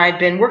 and I've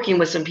been working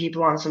with some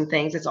people on some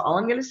things. That's all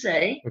I'm going to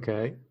say.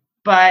 Okay.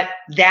 But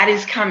that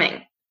is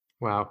coming.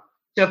 Wow.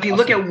 So if you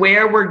look at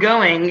where we're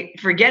going,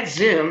 forget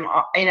Zoom,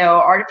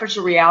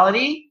 artificial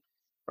reality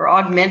or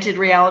augmented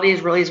reality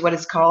is what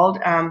it's called,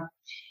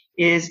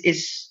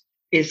 is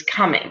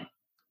coming.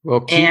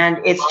 Well, and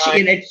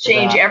it's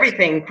changed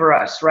everything for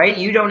us, right?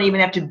 You don't even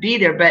have to be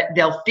there, but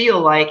they'll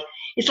feel like,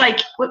 it's like,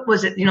 what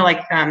was it? In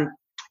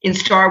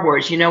Star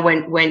Wars, when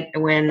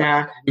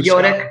Yoda,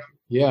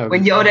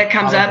 when Yoda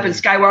comes up and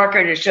Skywalker,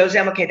 and it shows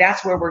them, okay,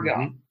 that's where we're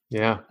going.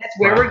 Yeah. That's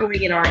where we're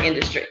going in our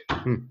industry.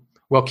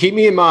 Well, keep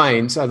me in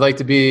mind. I'd like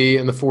to be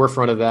in the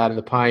forefront of that and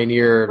the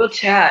pioneer. We'll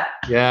chat.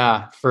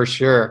 Yeah, for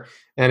sure.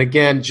 And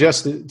again,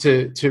 just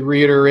to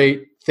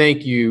reiterate,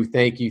 thank you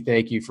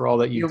for all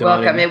that you've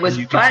done. You're welcome. It was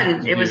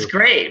fun. It was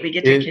great. We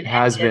get to connect. It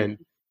has been.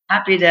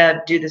 Happy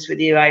to do this with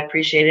you. I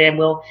appreciate it. And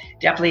we'll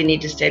definitely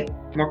need to stay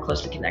more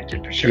closely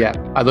connected for sure. Yeah,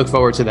 I look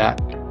forward to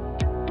that.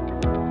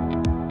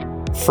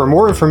 For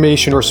more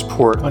information or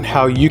support on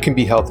how you can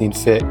be healthy and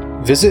fit,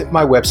 visit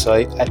my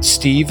website at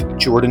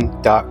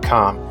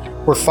stevejordan.com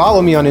or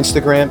follow me on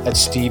Instagram at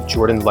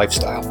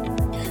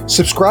stevejordanlifestyle.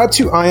 Subscribe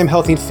to I Am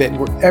Healthy and Fit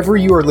wherever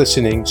you are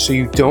listening so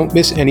you don't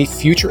miss any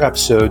future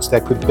episodes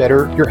that could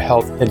better your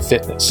health and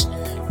fitness.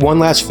 One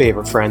last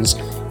favor, friends.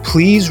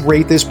 Please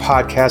rate this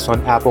podcast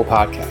on Apple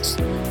Podcasts.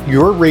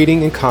 Your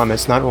rating and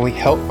comments not only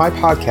help my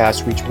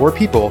podcast reach more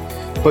people,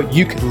 but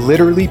you could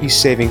literally be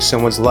saving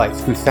someone's life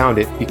who found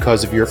it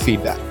because of your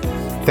feedback.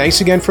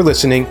 Thanks again for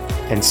listening,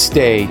 and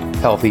stay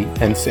healthy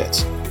and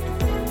fit.